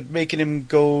kind of making him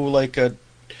go like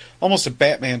almost a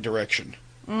Batman direction.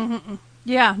 Mm-hmm.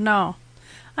 Yeah, no,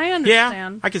 I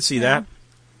understand. Yeah, I could see that.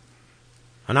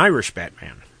 An Irish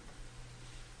Batman,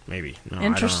 maybe. No,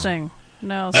 interesting.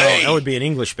 No, that would be an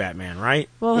English Batman, right?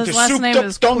 Well, his last name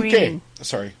is Queen.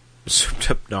 Sorry,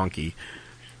 souped up donkey.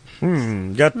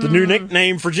 Got the new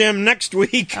nickname for Jim next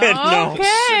week. Okay. No.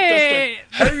 Hey,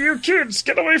 you kids,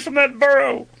 get away from that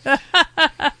burrow.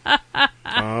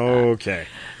 Okay.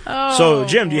 So,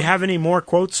 Jim, do you have any more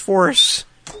quotes for us?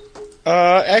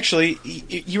 Actually,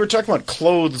 you were talking about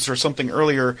clothes or something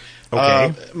earlier.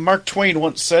 Okay. Mark Twain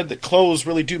once said that clothes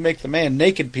really do make the man.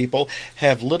 Naked people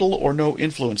have little or no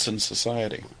influence in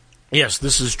society. Yes,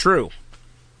 this is true.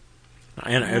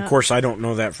 And, of course, I don't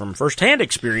know that from first-hand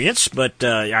experience, but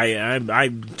I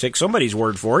take somebody's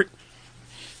word for it.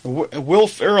 Will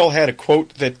Ferrell had a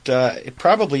quote that it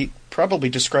probably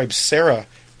describes Sarah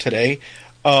today,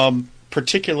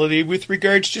 particularly with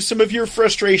regards to some of your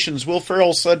frustrations. Will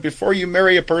Ferrell said, before you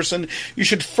marry a person, you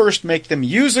should first make them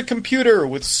use a computer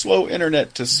with slow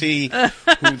internet to see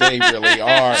who they really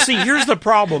are. See, here's the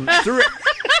problem.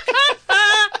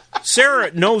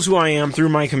 Sarah knows who I am through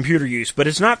my computer use, but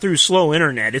it's not through slow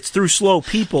internet. It's through slow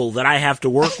people that I have to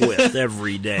work with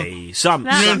every day.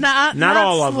 Not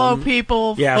all of them. Slow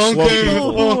people. Yeah, slow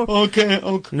people. Okay.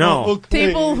 No. Okay.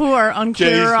 People who are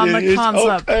unclear on the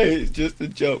concept. Okay, it's just a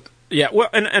joke. Yeah, well,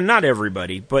 and not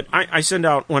everybody, but I send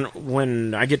out,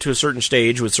 when I get to a certain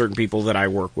stage with certain people that I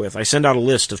work with, I send out a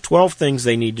list of 12 things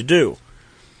they need to do.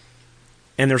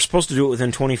 And they're supposed to do it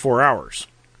within 24 hours.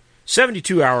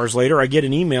 72 hours later, I get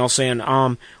an email saying,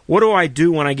 what do I do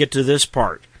when I get to this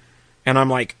part? And I'm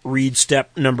like, read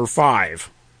step number 5.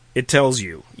 It tells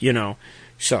you,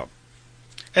 so.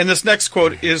 And this next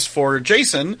quote is for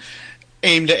Jason,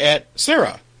 aimed at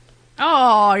Sarah.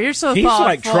 Oh, you're so He's thoughtful.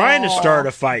 like trying to start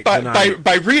a fight tonight.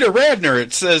 By Rita Radner,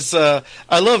 it says,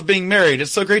 I love being married.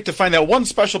 It's so great to find that one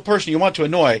special person you want to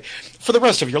annoy for the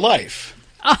rest of your life.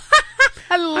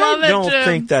 I love it, I don't Jim.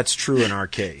 think that's true in our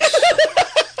case.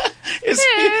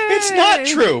 It's not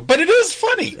true, but it is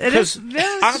funny. Because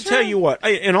I'll tell you what,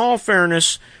 in all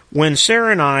fairness, when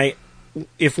Sarah and I,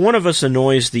 if one of us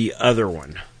annoys the other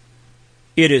one,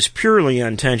 it is purely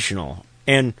intentional.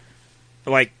 And,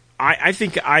 I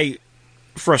think I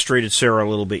frustrated Sarah a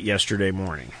little bit yesterday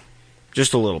morning.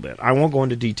 Just a little bit. I won't go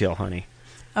into detail, honey.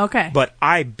 Okay. But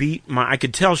I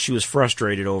could tell she was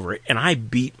frustrated over it, and I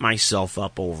beat myself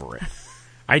up over it.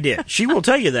 I did. She will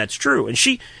tell you that's true. And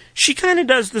she kind of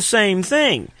does the same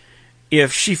thing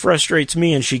if she frustrates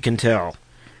me and she can tell.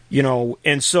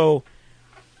 And so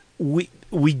we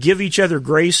give each other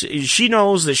grace. She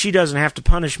knows that she doesn't have to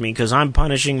punish me because I'm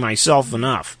punishing myself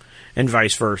enough, and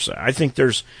vice versa. I think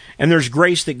there's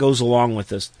grace that goes along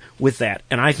with that,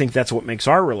 and I think that's what makes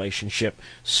our relationship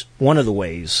one of the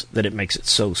ways that it makes it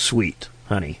so sweet,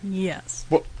 honey. Yes.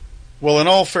 Well, in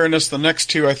all fairness, the next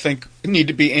two I think need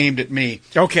to be aimed at me.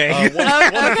 Okay.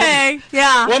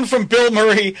 One from Bill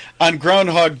Murray on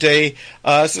Groundhog Day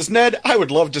says, Ned, I would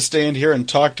love to stand here and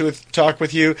talk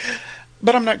with you,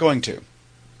 but I'm not going to.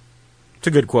 It's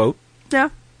a good quote. Yeah.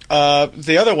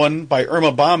 The other one by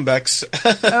Irma Bombex.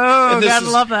 Oh, gotta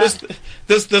love that.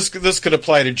 This could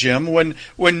apply to Jim.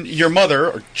 When your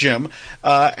mother, or Jim,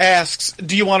 asks,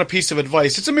 do you want a piece of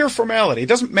advice? It's a mere formality. It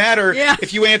doesn't matter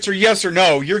if you answer yes or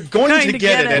no. You're going to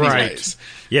get it anyways. Right.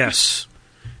 Yes.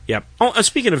 Yep. Oh,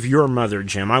 speaking of your mother,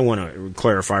 Jim, I want to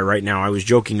clarify right now. I was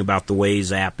joking about the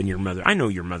Waze app and your mother. I know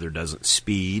your mother doesn't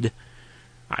speed.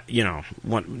 The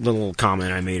little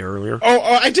comment I made earlier. Oh,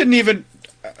 I didn't even...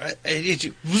 I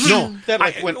didn't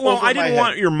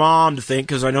want your mom to think,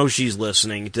 because I know she's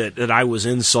listening, that I was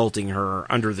insulting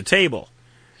her under the table.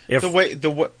 What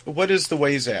is the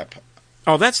Waze app?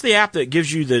 Oh, that's the app that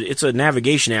gives you it's a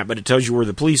navigation app, but it tells you where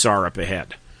the police are up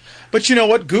ahead. But you know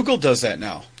what? Google does that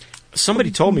now.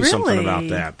 Somebody told me something about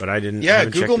that, but I didn't. Yeah,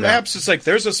 Google Maps is like,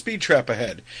 there's a speed trap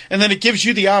ahead. And then it gives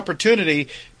you the opportunity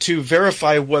to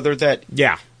verify whether that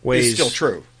Waze is still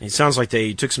true. It sounds like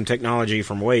they took some technology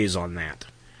from Waze on that.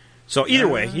 So either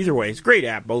way, it's a great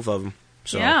app, both of them.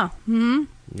 So, yeah. Mm-hmm.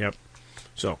 Yep.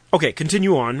 So, okay,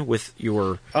 continue on with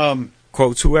your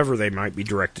quotes, whoever they might be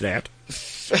directed at.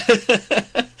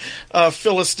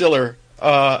 Phyllis Diller.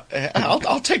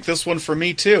 I'll take this one for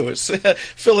me, too.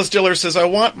 Phyllis Diller says, I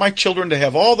want my children to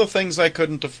have all the things I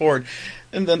couldn't afford,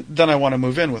 and then I want to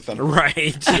move in with them.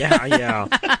 Right, yeah.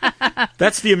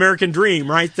 That's the American dream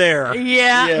right there.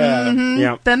 Yeah. Mm-hmm.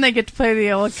 Yep. Then they get to pay the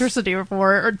electricity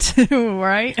for it, or two,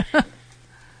 right?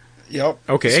 Yep.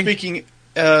 Okay. Speaking,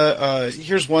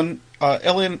 here's one.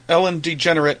 Ellen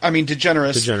DeGeneres.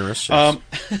 DeGeneres,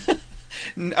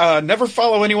 yes. Never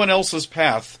follow anyone else's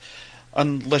path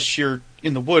unless you're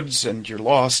in the woods and you're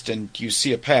lost and you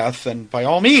see a path, then by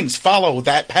all means follow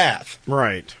that path.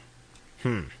 Right.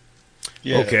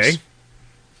 Yes. Okay.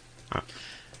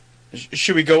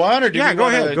 Should we go on, or do we go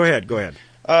ahead. Go ahead.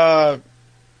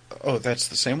 Oh, that's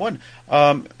the same one.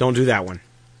 Don't do that one.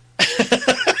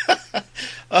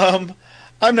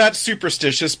 I'm not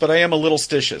superstitious, but I am a little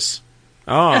stitious.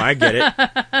 Oh, I get it.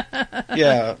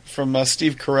 Yeah, from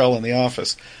Steve Carell in The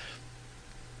Office.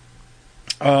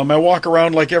 I walk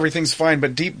around like everything's fine,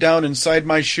 but deep down inside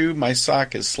my shoe, my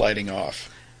sock is sliding off.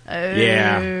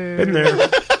 Yeah, been there.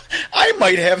 I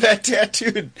might have that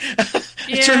tattooed.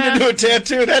 It turned into a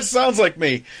tattoo. That sounds like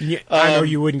me. Yeah, I know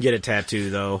you wouldn't get a tattoo,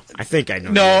 though. I think I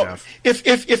know. No,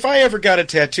 if I ever got a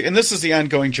tattoo, and this is the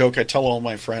ongoing joke I tell all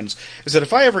my friends, is that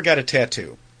if I ever got a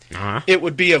tattoo, it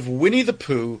would be of Winnie the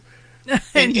Pooh.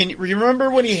 And remember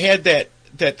when he had that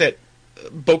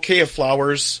bouquet of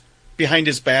flowers behind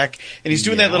his back, and he's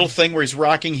doing that little thing where he's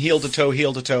rocking heel to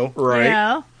toe. Right.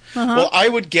 Yeah. Uh-huh. Well, I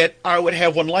would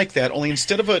have one like that, only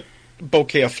instead of a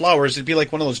bouquet of flowers, it'd be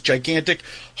like one of those gigantic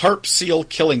harp seal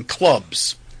killing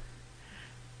clubs.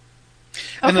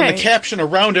 And then the caption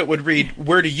around it would read,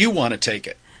 "Where do you want to take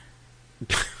it?"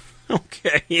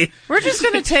 Okay. We're just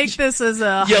going to take this as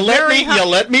a You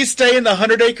let me stay in the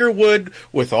 100-acre wood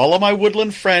with all of my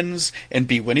woodland friends and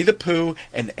be Winnie the Pooh,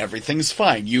 and everything's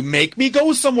fine. You make me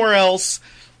go somewhere else,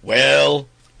 well,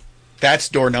 that's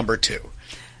door number 2.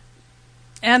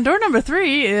 And door number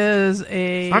 3 is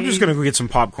a... I'm just going to go get some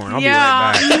popcorn. I'll be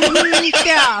right back.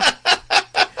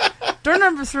 Yeah. Door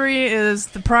number 3 is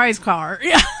the prize car.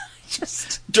 Yeah.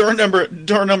 Door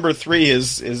number 3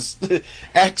 is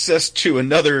access to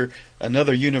another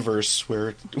universe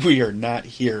where we are not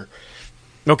here.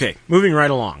 Okay, moving right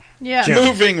along. Yeah, Jim.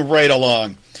 Moving right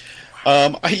along.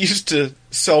 I used to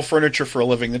sell furniture for a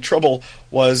living. The trouble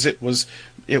was it was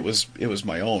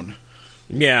my own.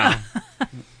 Yeah.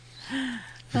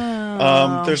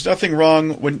 There's nothing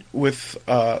wrong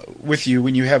with you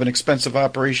when you have an expensive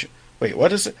operation. Wait,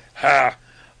 what is it?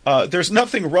 There's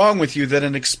nothing wrong with you that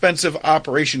an expensive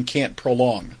operation can't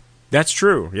prolong. That's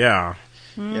true, yeah.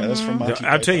 Yeah, that's from Monty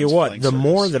I'll tell you Python's what, Flying the Circus.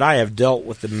 more that I have dealt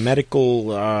with the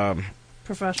medical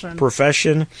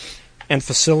profession and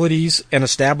facilities and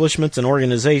establishments and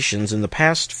organizations in the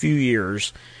past few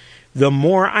years, the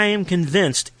more I am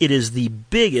convinced it is the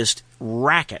biggest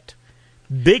racket,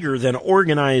 bigger than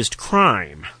organized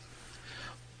crime.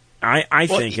 I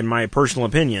think, in my personal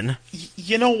opinion.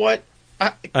 You know what?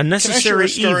 A necessary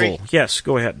evil. Yes,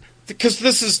 go ahead. Because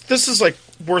this is like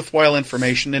worthwhile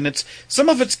information, and some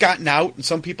of it's gotten out, and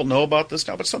some people know about this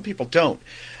now, but some people don't.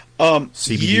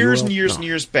 Years and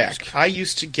years back, I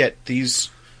used to get these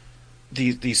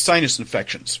sinus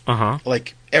infections,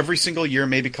 like every single year,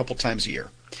 maybe a couple times a year,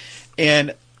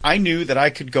 and I knew that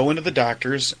I could go into the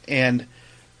doctors and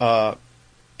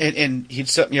he'd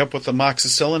set me up with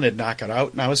amoxicillin and knock it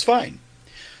out, and I was fine.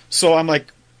 So I'm like,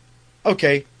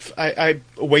 okay, I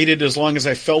waited as long as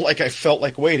I felt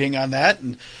like waiting on that,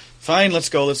 and fine, let's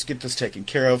go, let's get this taken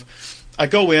care of. I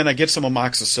go in, I get some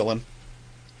amoxicillin,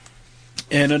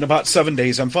 and in about 7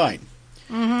 days, I'm fine.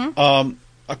 Mm-hmm.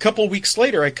 A couple weeks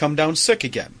later, I come down sick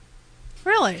again.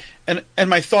 Really? And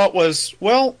my thought was,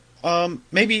 well,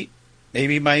 maybe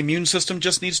my immune system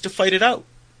just needs to fight it out.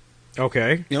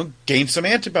 Okay. Gain some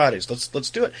antibodies. Let's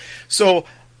do it. So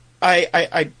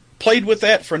I played with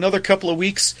that for another couple of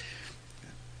weeks,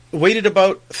 waited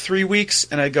about 3 weeks,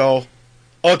 and I go,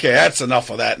 okay, that's enough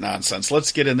of that nonsense.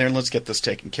 Let's get in there and let's get this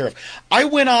taken care of. I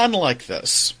went on like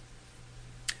this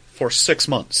for 6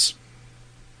 months.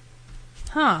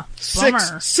 Huh.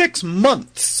 Bummer. 6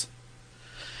 months.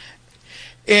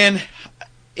 And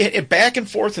it back and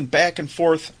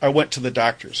forth, I went to the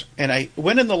doctors. And I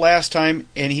went in the last time,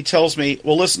 and he tells me,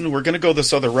 well, listen, we're going to go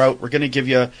this other route. We're going to give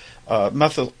you a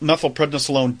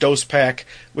methylprednisolone dose pack,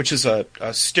 which is a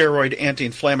steroid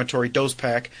anti-inflammatory dose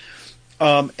pack.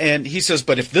 And he says,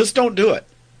 but if this don't do it,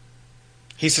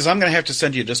 he says, I'm going to have to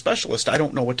send you to a specialist. I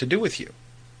don't know what to do with you.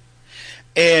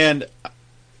 And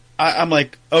I'm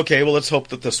like, okay, well, let's hope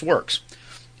that this works.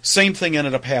 Same thing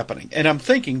ended up happening. And I'm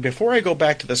thinking, before I go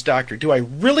back to this doctor, do I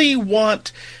really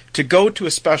want to go to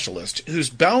a specialist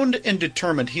who's bound and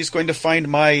determined he's going to find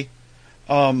my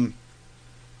your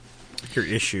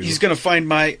issues? He's going to find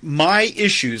my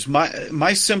issues,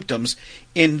 my symptoms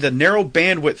in the narrow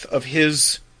bandwidth of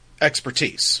his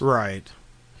expertise. Right.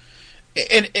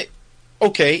 And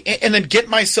then get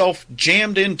myself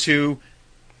jammed into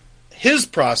his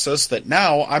process that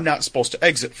now I'm not supposed to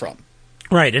exit from.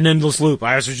 Right, an endless loop.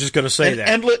 I was just going to say that.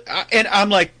 And I'm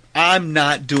like, I'm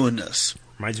not doing this.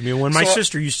 Reminds me of when my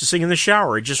sister used to sing in the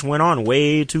shower. It just went on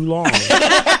way too long.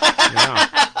 Yeah.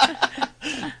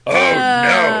 Oh,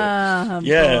 no.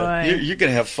 Yeah, you're going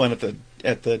to have fun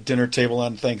at the dinner table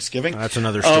on Thanksgiving. That's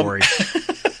another story.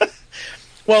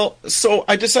 Well, so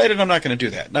I decided I'm not going to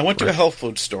do that. And I went to a health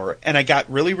food store, and I got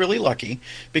really, really lucky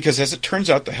because, as it turns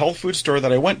out, the health food store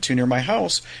that I went to near my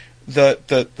house,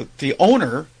 the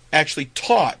owner actually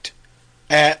taught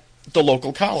at the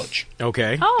local college.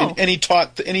 Okay. Oh. And he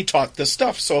taught this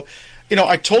stuff. So,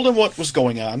 I told him what was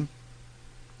going on.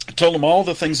 I told him all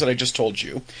the things that I just told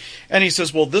you. And he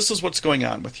says, well, this is what's going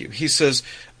on with you. He says,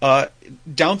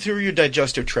 down through your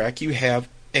digestive tract, you have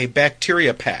a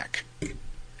bacteria pack.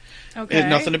 Okay.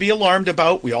 Nothing to be alarmed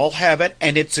about. We all have it,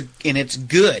 and it's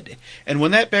good. And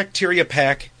when that bacteria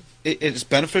pack, it's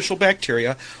beneficial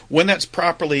bacteria, when that's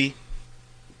properly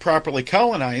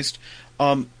colonized,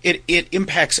 it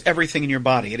impacts everything in your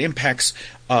body. It impacts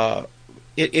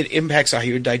it impacts how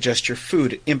you digest your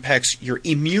food. It impacts your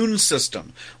immune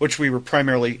system, which we were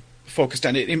primarily focused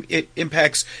on. It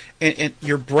impacts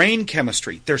your brain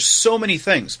chemistry. There's so many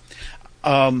things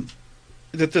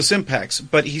that this impacts.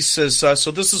 But he says,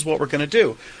 so this is what we're going to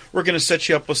do. We're going to set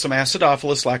you up with some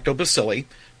Acidophilus lactobacilli.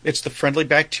 It's the friendly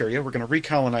bacteria. We're going to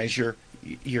recolonize your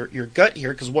gut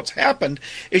here, because what's happened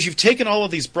is you've taken all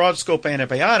of these broad scope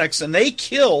antibiotics, and they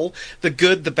kill the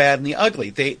good, the bad, and the ugly.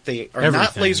 They are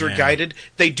not laser guided.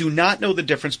 They do not know the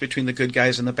difference between the good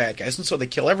guys and the bad guys, and so they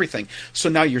kill everything. So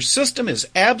now your system is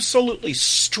absolutely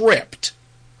stripped.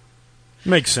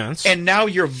 Makes sense. And now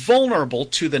you're vulnerable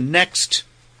to the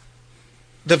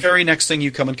very next thing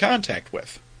you come in contact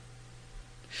with.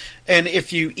 And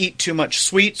if you eat too much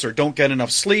sweets or don't get enough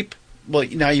sleep, well,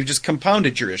 now you've just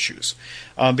compounded your issues,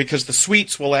 because the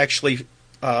sweets will actually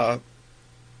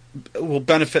will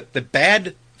benefit the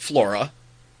bad flora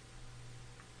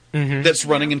that's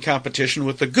running in competition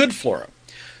with the good flora.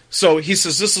 So he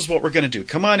says, this is what we're going to do.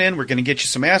 Come on in. We're going to get you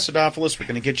some Acidophilus. We're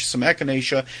going to get you some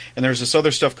Echinacea. And there's this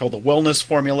other stuff called the Wellness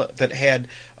Formula that had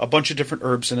a bunch of different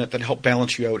herbs in it that help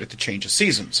balance you out at the change of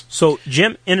seasons. So,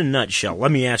 Jim, in a nutshell,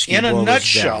 let me ask you. In a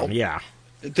nutshell, yeah.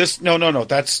 No.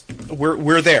 That's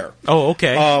we're there. Oh,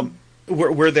 okay.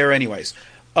 We're there anyways.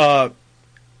 I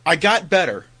got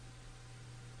better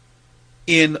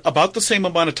in about the same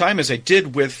amount of time as I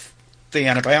did with the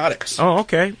antibiotics. Oh,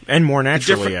 okay. And more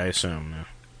naturally, I assume.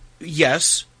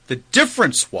 Yes. The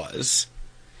difference was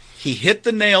he hit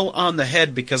the nail on the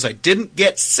head because I didn't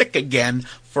get sick again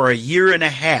for a year and a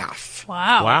half.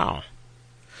 Wow. Wow.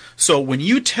 So when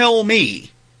you tell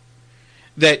me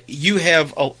that you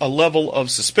have a level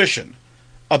of suspicion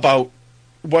about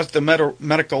what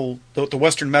the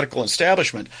Western medical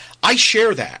establishment, I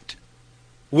share that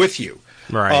with you.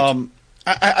 Right.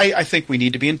 I think we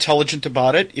need to be intelligent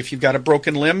about it. If you've got a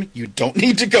broken limb, you don't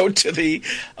need to go to the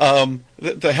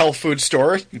health food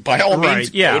store. By all means,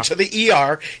 go to the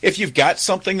ER. If you've got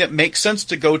something that makes sense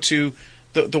to go to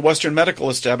the Western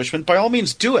medical establishment, by all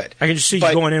means, do it. I can just see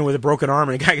you going in with a broken arm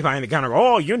and a guy behind the counter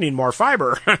go, oh, you need more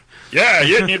fiber. Yeah,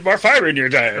 you need more fiber in your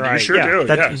diet. Right. You sure do.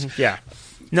 Yes. Yeah.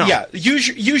 No. Yeah,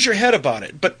 use your head about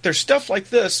it. But there's stuff like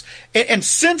this. And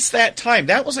since that time,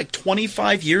 that was like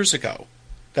 25 years ago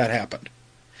that happened.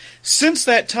 Since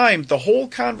that time, the whole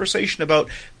conversation about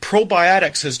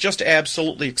probiotics has just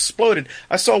absolutely exploded.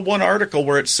 I saw one article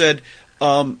where it said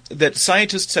that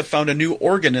scientists have found a new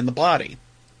organ in the body.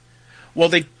 Well,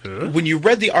 when you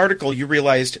read the article, you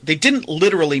realized they didn't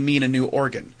literally mean a new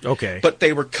organ. Okay. But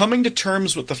they were coming to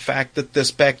terms with the fact that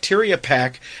this bacteria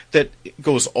pack that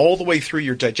goes all the way through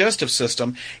your digestive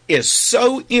system is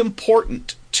so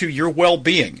important to your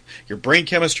well-being, your brain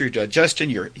chemistry, your digestion,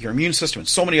 your immune system, and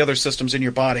so many other systems in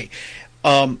your body,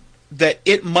 that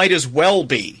it might as well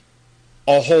be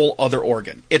a whole other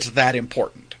organ. It's that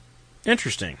important.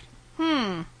 Interesting.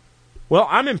 Well,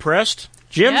 I'm impressed.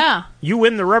 Jim, you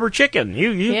win the rubber chicken.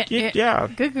 Yeah.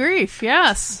 Good grief,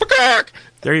 yes.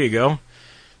 There you go.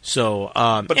 So,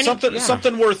 but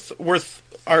something worth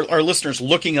our listeners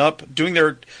looking up, doing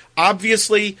their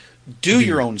obviously do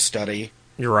your own study.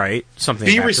 You're right. Something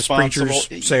be Baptist responsible.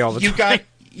 preachers say all the time.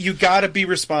 You got to be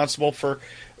responsible for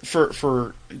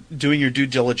doing your due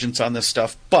diligence on this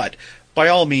stuff. But by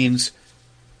all means,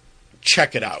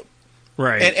 check it out.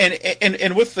 Right.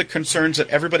 And with the concerns that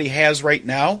everybody has right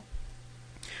now.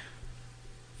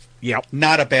 Yep.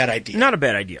 Not a bad idea. Not a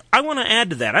bad idea. I want to add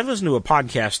to that. I listened to a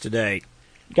podcast today.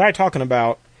 Guy talking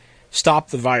about stop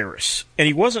the virus. And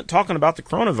he wasn't talking about the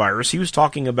coronavirus. He was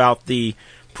talking about the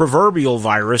proverbial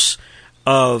virus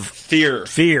of fear.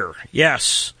 Fear,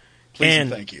 yes. Please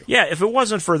and thank you. Yeah, if it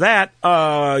wasn't for that,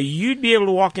 you'd be able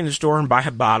to walk in the store and buy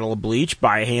a bottle of bleach,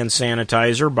 buy hand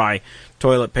sanitizer, buy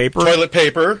toilet paper,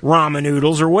 ramen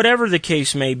noodles, or whatever the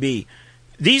case may be.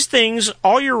 These things,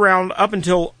 all year round, up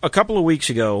until a couple of weeks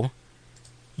ago,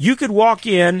 you could walk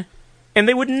in, and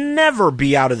they would never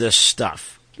be out of this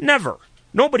stuff. Never.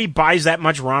 Nobody buys that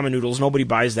much ramen noodles. Nobody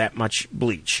buys that much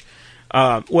bleach.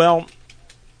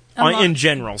 In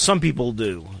general, some people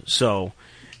do. So,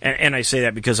 and I say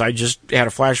that because I just had a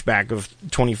flashback of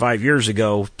 25 years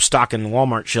ago stocking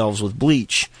Walmart shelves with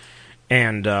bleach.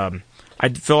 And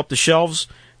I'd fill up the shelves,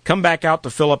 come back out to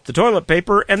fill up the toilet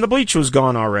paper, and the bleach was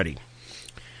gone already.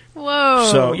 Whoa.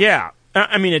 So, yeah.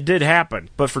 I mean, it did happen,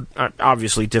 but for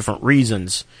obviously different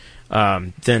reasons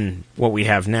than what we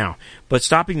have now. But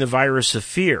stopping the virus of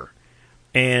fear.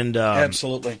 And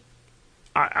absolutely.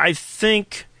 I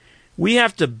think we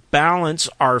have to balance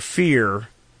our fear.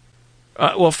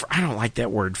 I don't like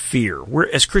that word, fear.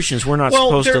 As Christians, we're not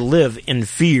supposed to live in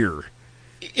fear.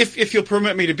 If you'll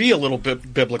permit me to be a little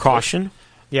bit biblical. Caution.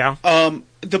 Yeah.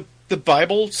 The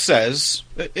Bible says,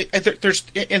 there's,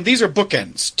 and these are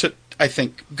bookends to, I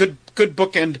think, good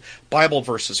bookend Bible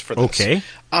verses for this. Okay.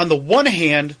 On the one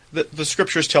hand, the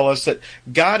scriptures tell us that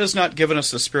God has not given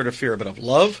us the spirit of fear, but of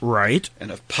love, right,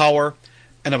 and of power,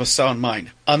 and of a sound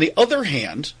mind. On the other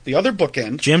hand, the other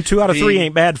bookend, Jim, 2 out of 3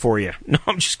 ain't bad for you. No,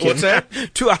 I'm just kidding. What's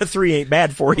that? 2 out of 3 ain't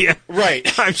bad for you. Right.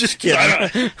 I'm just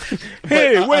kidding.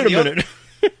 Hey, wait a minute.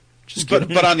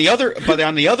 But on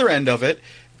the other end of it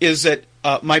is that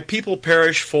my people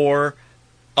perish for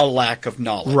a lack of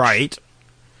knowledge. Right.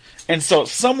 And so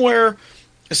somewhere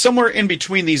in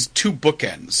between these two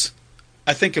bookends,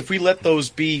 I think if we let those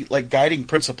be like guiding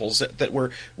principles that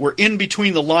we're in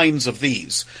between the lines of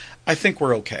these, I think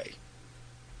we're okay.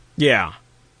 Yeah.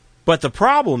 But the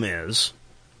problem is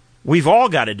we've all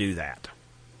got to do that.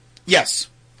 Yes.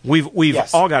 We've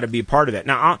all got to be a part of that.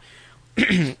 Now,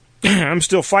 I'm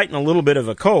still fighting a little bit of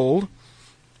a cold,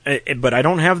 but I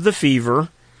don't have the fever.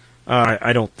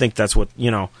 I don't think that's what,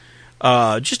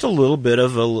 just a little bit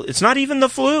of it's not even the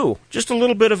flu, just a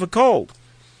little bit of a cold.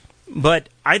 But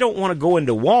I don't want to go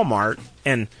into Walmart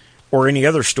or any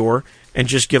other store and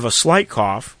just give a slight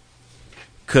cough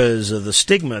because of the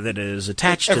stigma that is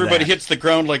attached to that. Everybody hits the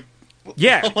ground like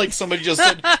somebody just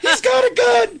said, he's got a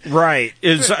gun! Right.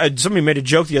 Somebody made a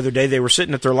joke the other day. They were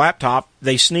sitting at their laptop,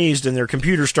 they sneezed, and their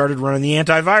computer started running the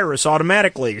antivirus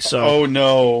automatically. So, oh,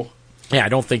 no. Yeah, I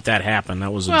don't think that happened.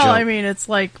 That was a joke. Well, I mean, it's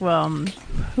like,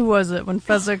 who was it when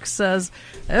Fezzik says,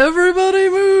 "Everybody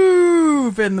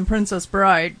move" in The Princess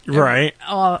Bride? Right.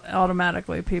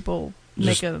 Automatically, people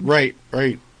make a right.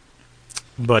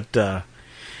 But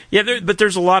but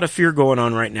there's a lot of fear going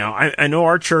on right now. I know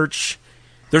our church.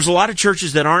 There's a lot of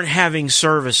churches that aren't having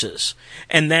services,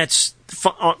 and that's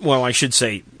well, I should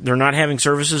say they're not having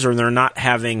services, or they're not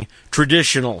having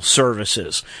traditional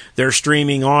services. They're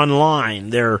streaming online.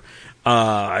 They're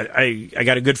I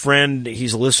got a good friend.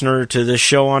 He's a listener to this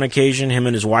show on occasion. Him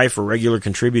and his wife are regular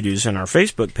contributors in our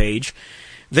Facebook page.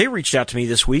 They reached out to me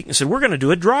this week and said, we're going to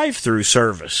do a drive-through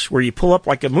service where you pull up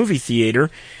like a movie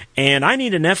theater, and I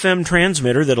need an FM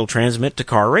transmitter that'll transmit to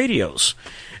car radios.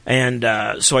 And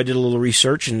so I did a little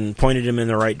research and pointed them in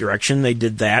the right direction. They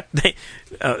did that.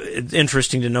 It's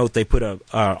interesting to note they put a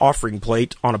offering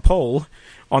plate on a pole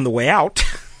on the way out.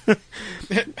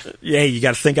 Yeah, you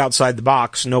got to think outside the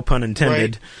box, no pun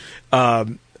intended. Right.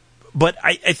 But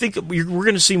I think we're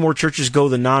going to see more churches go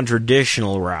the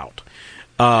non-traditional route.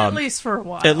 At least for a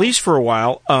while. At least for a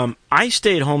while. I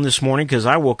stayed home this morning because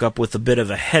I woke up with a bit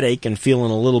of a headache and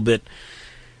feeling a little bit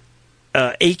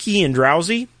achy and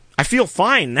drowsy. I feel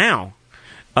fine now,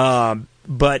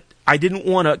 but I didn't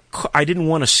want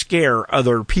to scare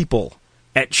other people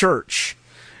at church,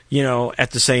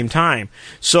 at the same time.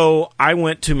 So I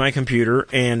went to my computer,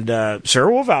 and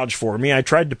Sarah will vouch for me. I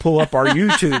tried to pull up our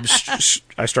YouTube.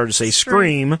 I started to say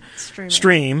stream.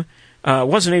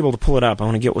 Wasn't able to pull it up. I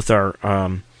want to get with our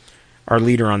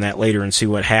leader on that later and see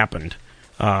what happened.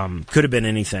 Could have been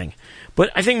anything. But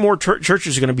I think more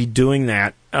churches are going to be doing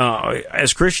that.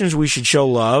 As Christians, we should show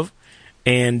love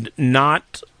and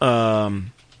not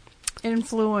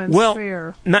influence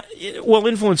fear.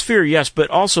 Influence fear, yes, but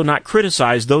also not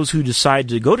criticize those who decide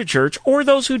to go to church or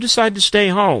those who decide to stay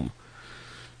home.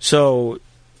 So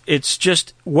it's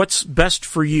just what's best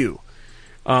for you.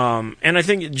 And I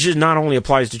think it just not only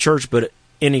applies to church, but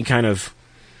any kind of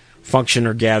function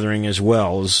or gathering as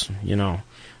well, as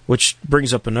which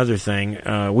brings up another thing.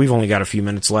 We've only got a few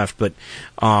minutes left, but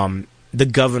the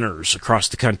governors across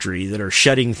the country that are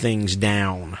shutting things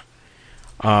down.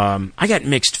 I got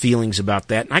mixed feelings about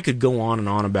that, and I could go on and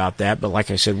on about that, but like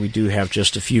I said, we do have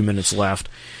just a few minutes left.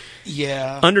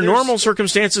 Yeah. Under normal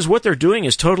circumstances, what they're doing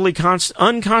is totally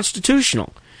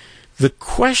unconstitutional. The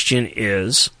question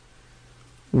is,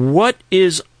 what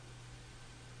is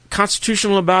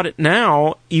constitutional about it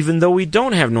now, even though we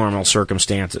don't have normal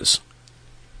circumstances?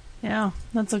 Yeah,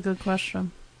 that's a good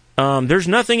question. There's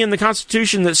nothing in the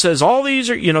Constitution that says all these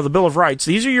are, the Bill of Rights,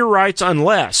 these are your rights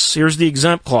unless, here's the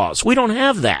exempt clause. We don't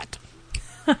have that.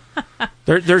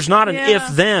 There's not an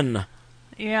if-then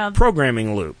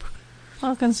programming loop.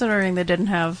 Well, considering they didn't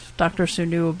have doctors who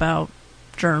knew about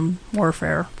germ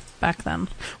warfare back then.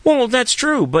 Well, that's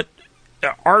true, but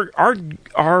our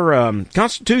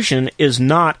Constitution is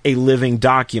not a living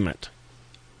document.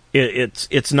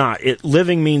 It's not.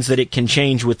 Living means that it can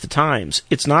change with the times.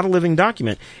 It's not a living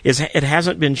document. It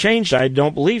hasn't been changed, I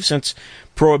don't believe, since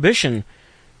Prohibition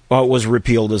was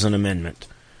repealed as an amendment.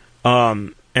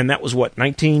 And that was what,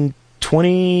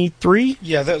 1923?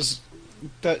 Yeah, that was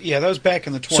back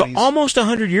in the 20s. So almost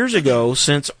 100 years ago,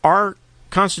 since our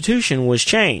Constitution was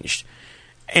changed,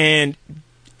 and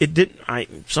it didn't.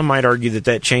 Some might argue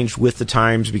that changed with the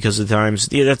times because of the times.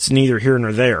 Yeah, that's neither here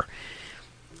nor there.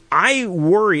 I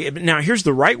worry. Now, here's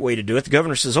the right way to do it. The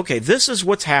governor says, okay, this is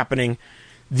what's happening.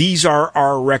 These are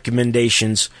our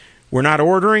recommendations. We're not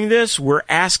ordering this. We're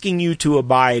asking you to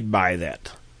abide by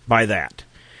that.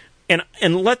 And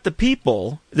let the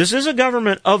people, this is a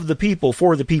government of the people,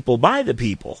 for the people, by the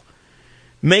people,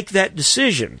 make that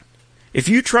decision. If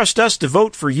you trust us to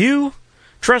vote for you,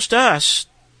 trust us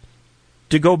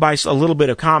to go by a little bit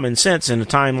of common sense in a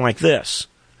time like this.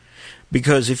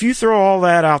 Because if you throw all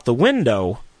that out the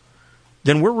window,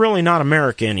 then we're really not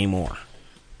America anymore.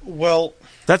 Well,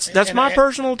 that's my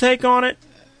personal take on it.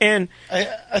 And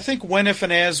I think when, if,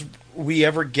 and as we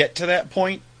ever get to that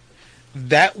point,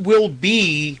 that will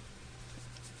be,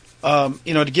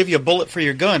 to give you a bullet for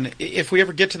your gun. If we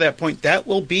ever get to that point, that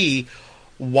will be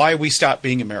why we stop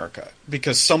being America.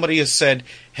 Because somebody has said,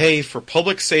 hey, for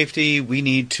public safety, we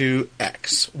need to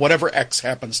X, whatever X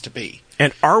happens to be.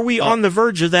 And are we on the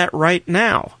verge of that right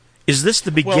now? Is this the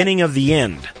beginning of the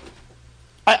end?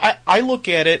 I look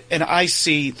at it and I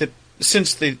see that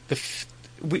since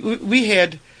we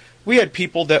had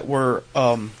people that were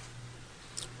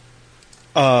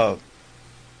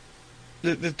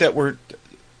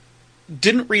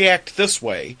didn't react this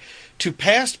way to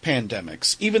past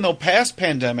pandemics, even though past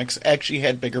pandemics actually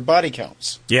had bigger body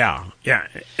counts. Yeah.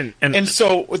 And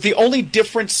so the only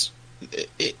difference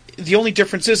the only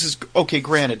difference is okay.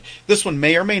 Granted, this one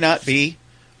may or may not be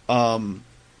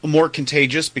more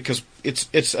contagious because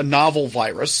it's a novel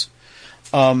virus,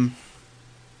 but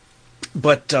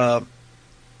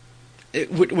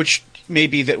which may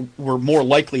be that we're more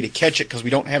likely to catch it because we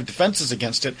don't have defenses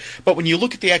against it. But when you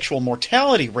look at the actual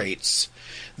mortality rates,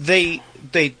 they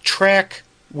track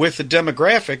with the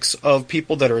demographics of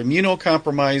people that are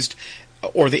immunocompromised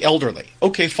or the elderly.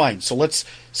 Okay, fine. So let's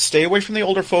stay away from the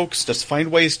older folks. Let's find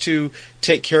ways to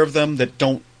take care of them that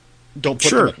don't put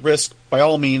them at risk by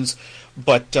all means.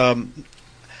 But the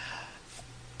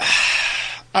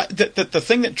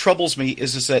thing that troubles me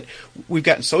is that we've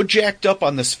gotten so jacked up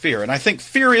on this fear, and I think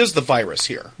fear is the virus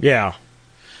here. Yeah.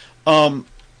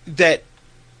 That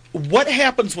what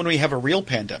happens when we have a real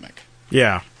pandemic?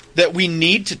 Yeah. That we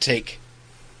need to take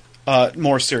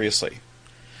more seriously.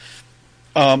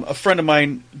 A friend of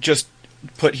mine just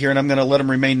put here, and I'm going to let him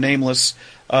remain nameless,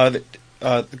 that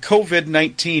the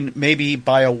COVID-19 may be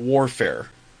biowarfare.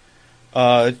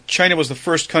 China was the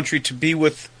first country to be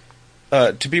with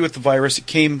the virus. It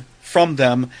came from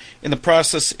them. In the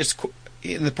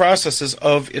processes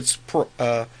of its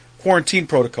quarantine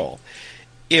protocol,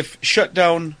 it shut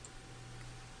down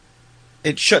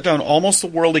almost the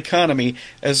world economy,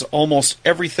 as almost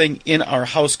everything in our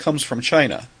house comes from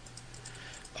China.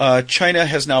 China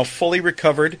has now fully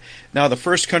recovered. Now the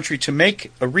first country to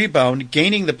make a rebound,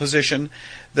 gaining the position,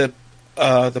 the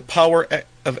power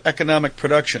of economic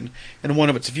production. In one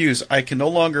of its views, I can no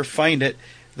longer find it.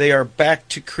 They are back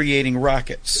to creating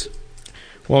rockets.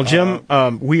 Well, Jim,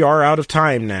 we are out of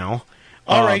time now.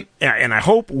 All right. And I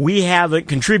hope we haven't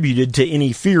contributed to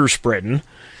any fear spreading,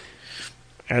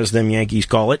 as them Yankees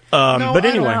call it. But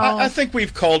anyway, I think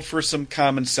we've called for some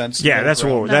common sense. Yeah, that's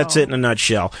it in a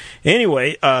nutshell.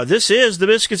 Anyway, this is the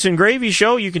Biscuits and Gravy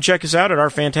Show. You can check us out at our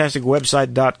fantastic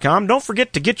website.com. Don't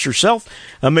forget to get yourself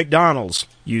a McDonald's.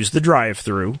 Use the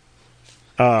drive-thru.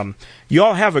 You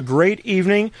all have a great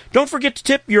evening. Don't forget to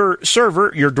tip your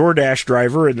server, your DoorDash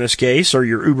driver in this case, or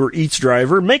your Uber Eats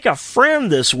driver. Make a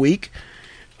friend this week.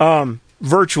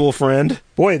 Virtual friend.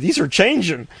 Boy, these are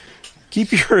changing.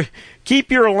 Keep your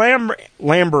Amber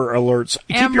alerts.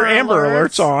 Keep your Amber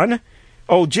alerts on.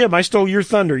 Oh, Jim, I stole your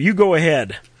thunder. You go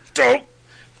ahead.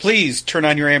 Please turn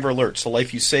on your Amber alerts. The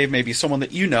life you save may be someone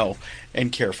that you know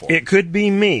and care for. It could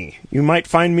be me. You might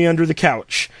find me under the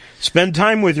couch. Spend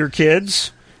time with your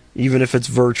kids, even if it's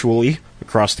virtually,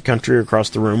 across the country, across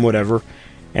the room, whatever.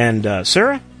 And,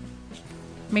 Sarah?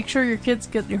 Make sure your kids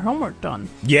get your homework done.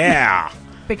 Yeah.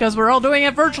 Because we're all doing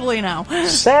it virtually now.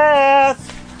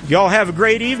 Seth! Y'all have a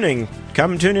great evening.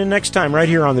 Come and tune in next time right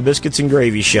here on the Biscuits and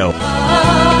Gravy Show.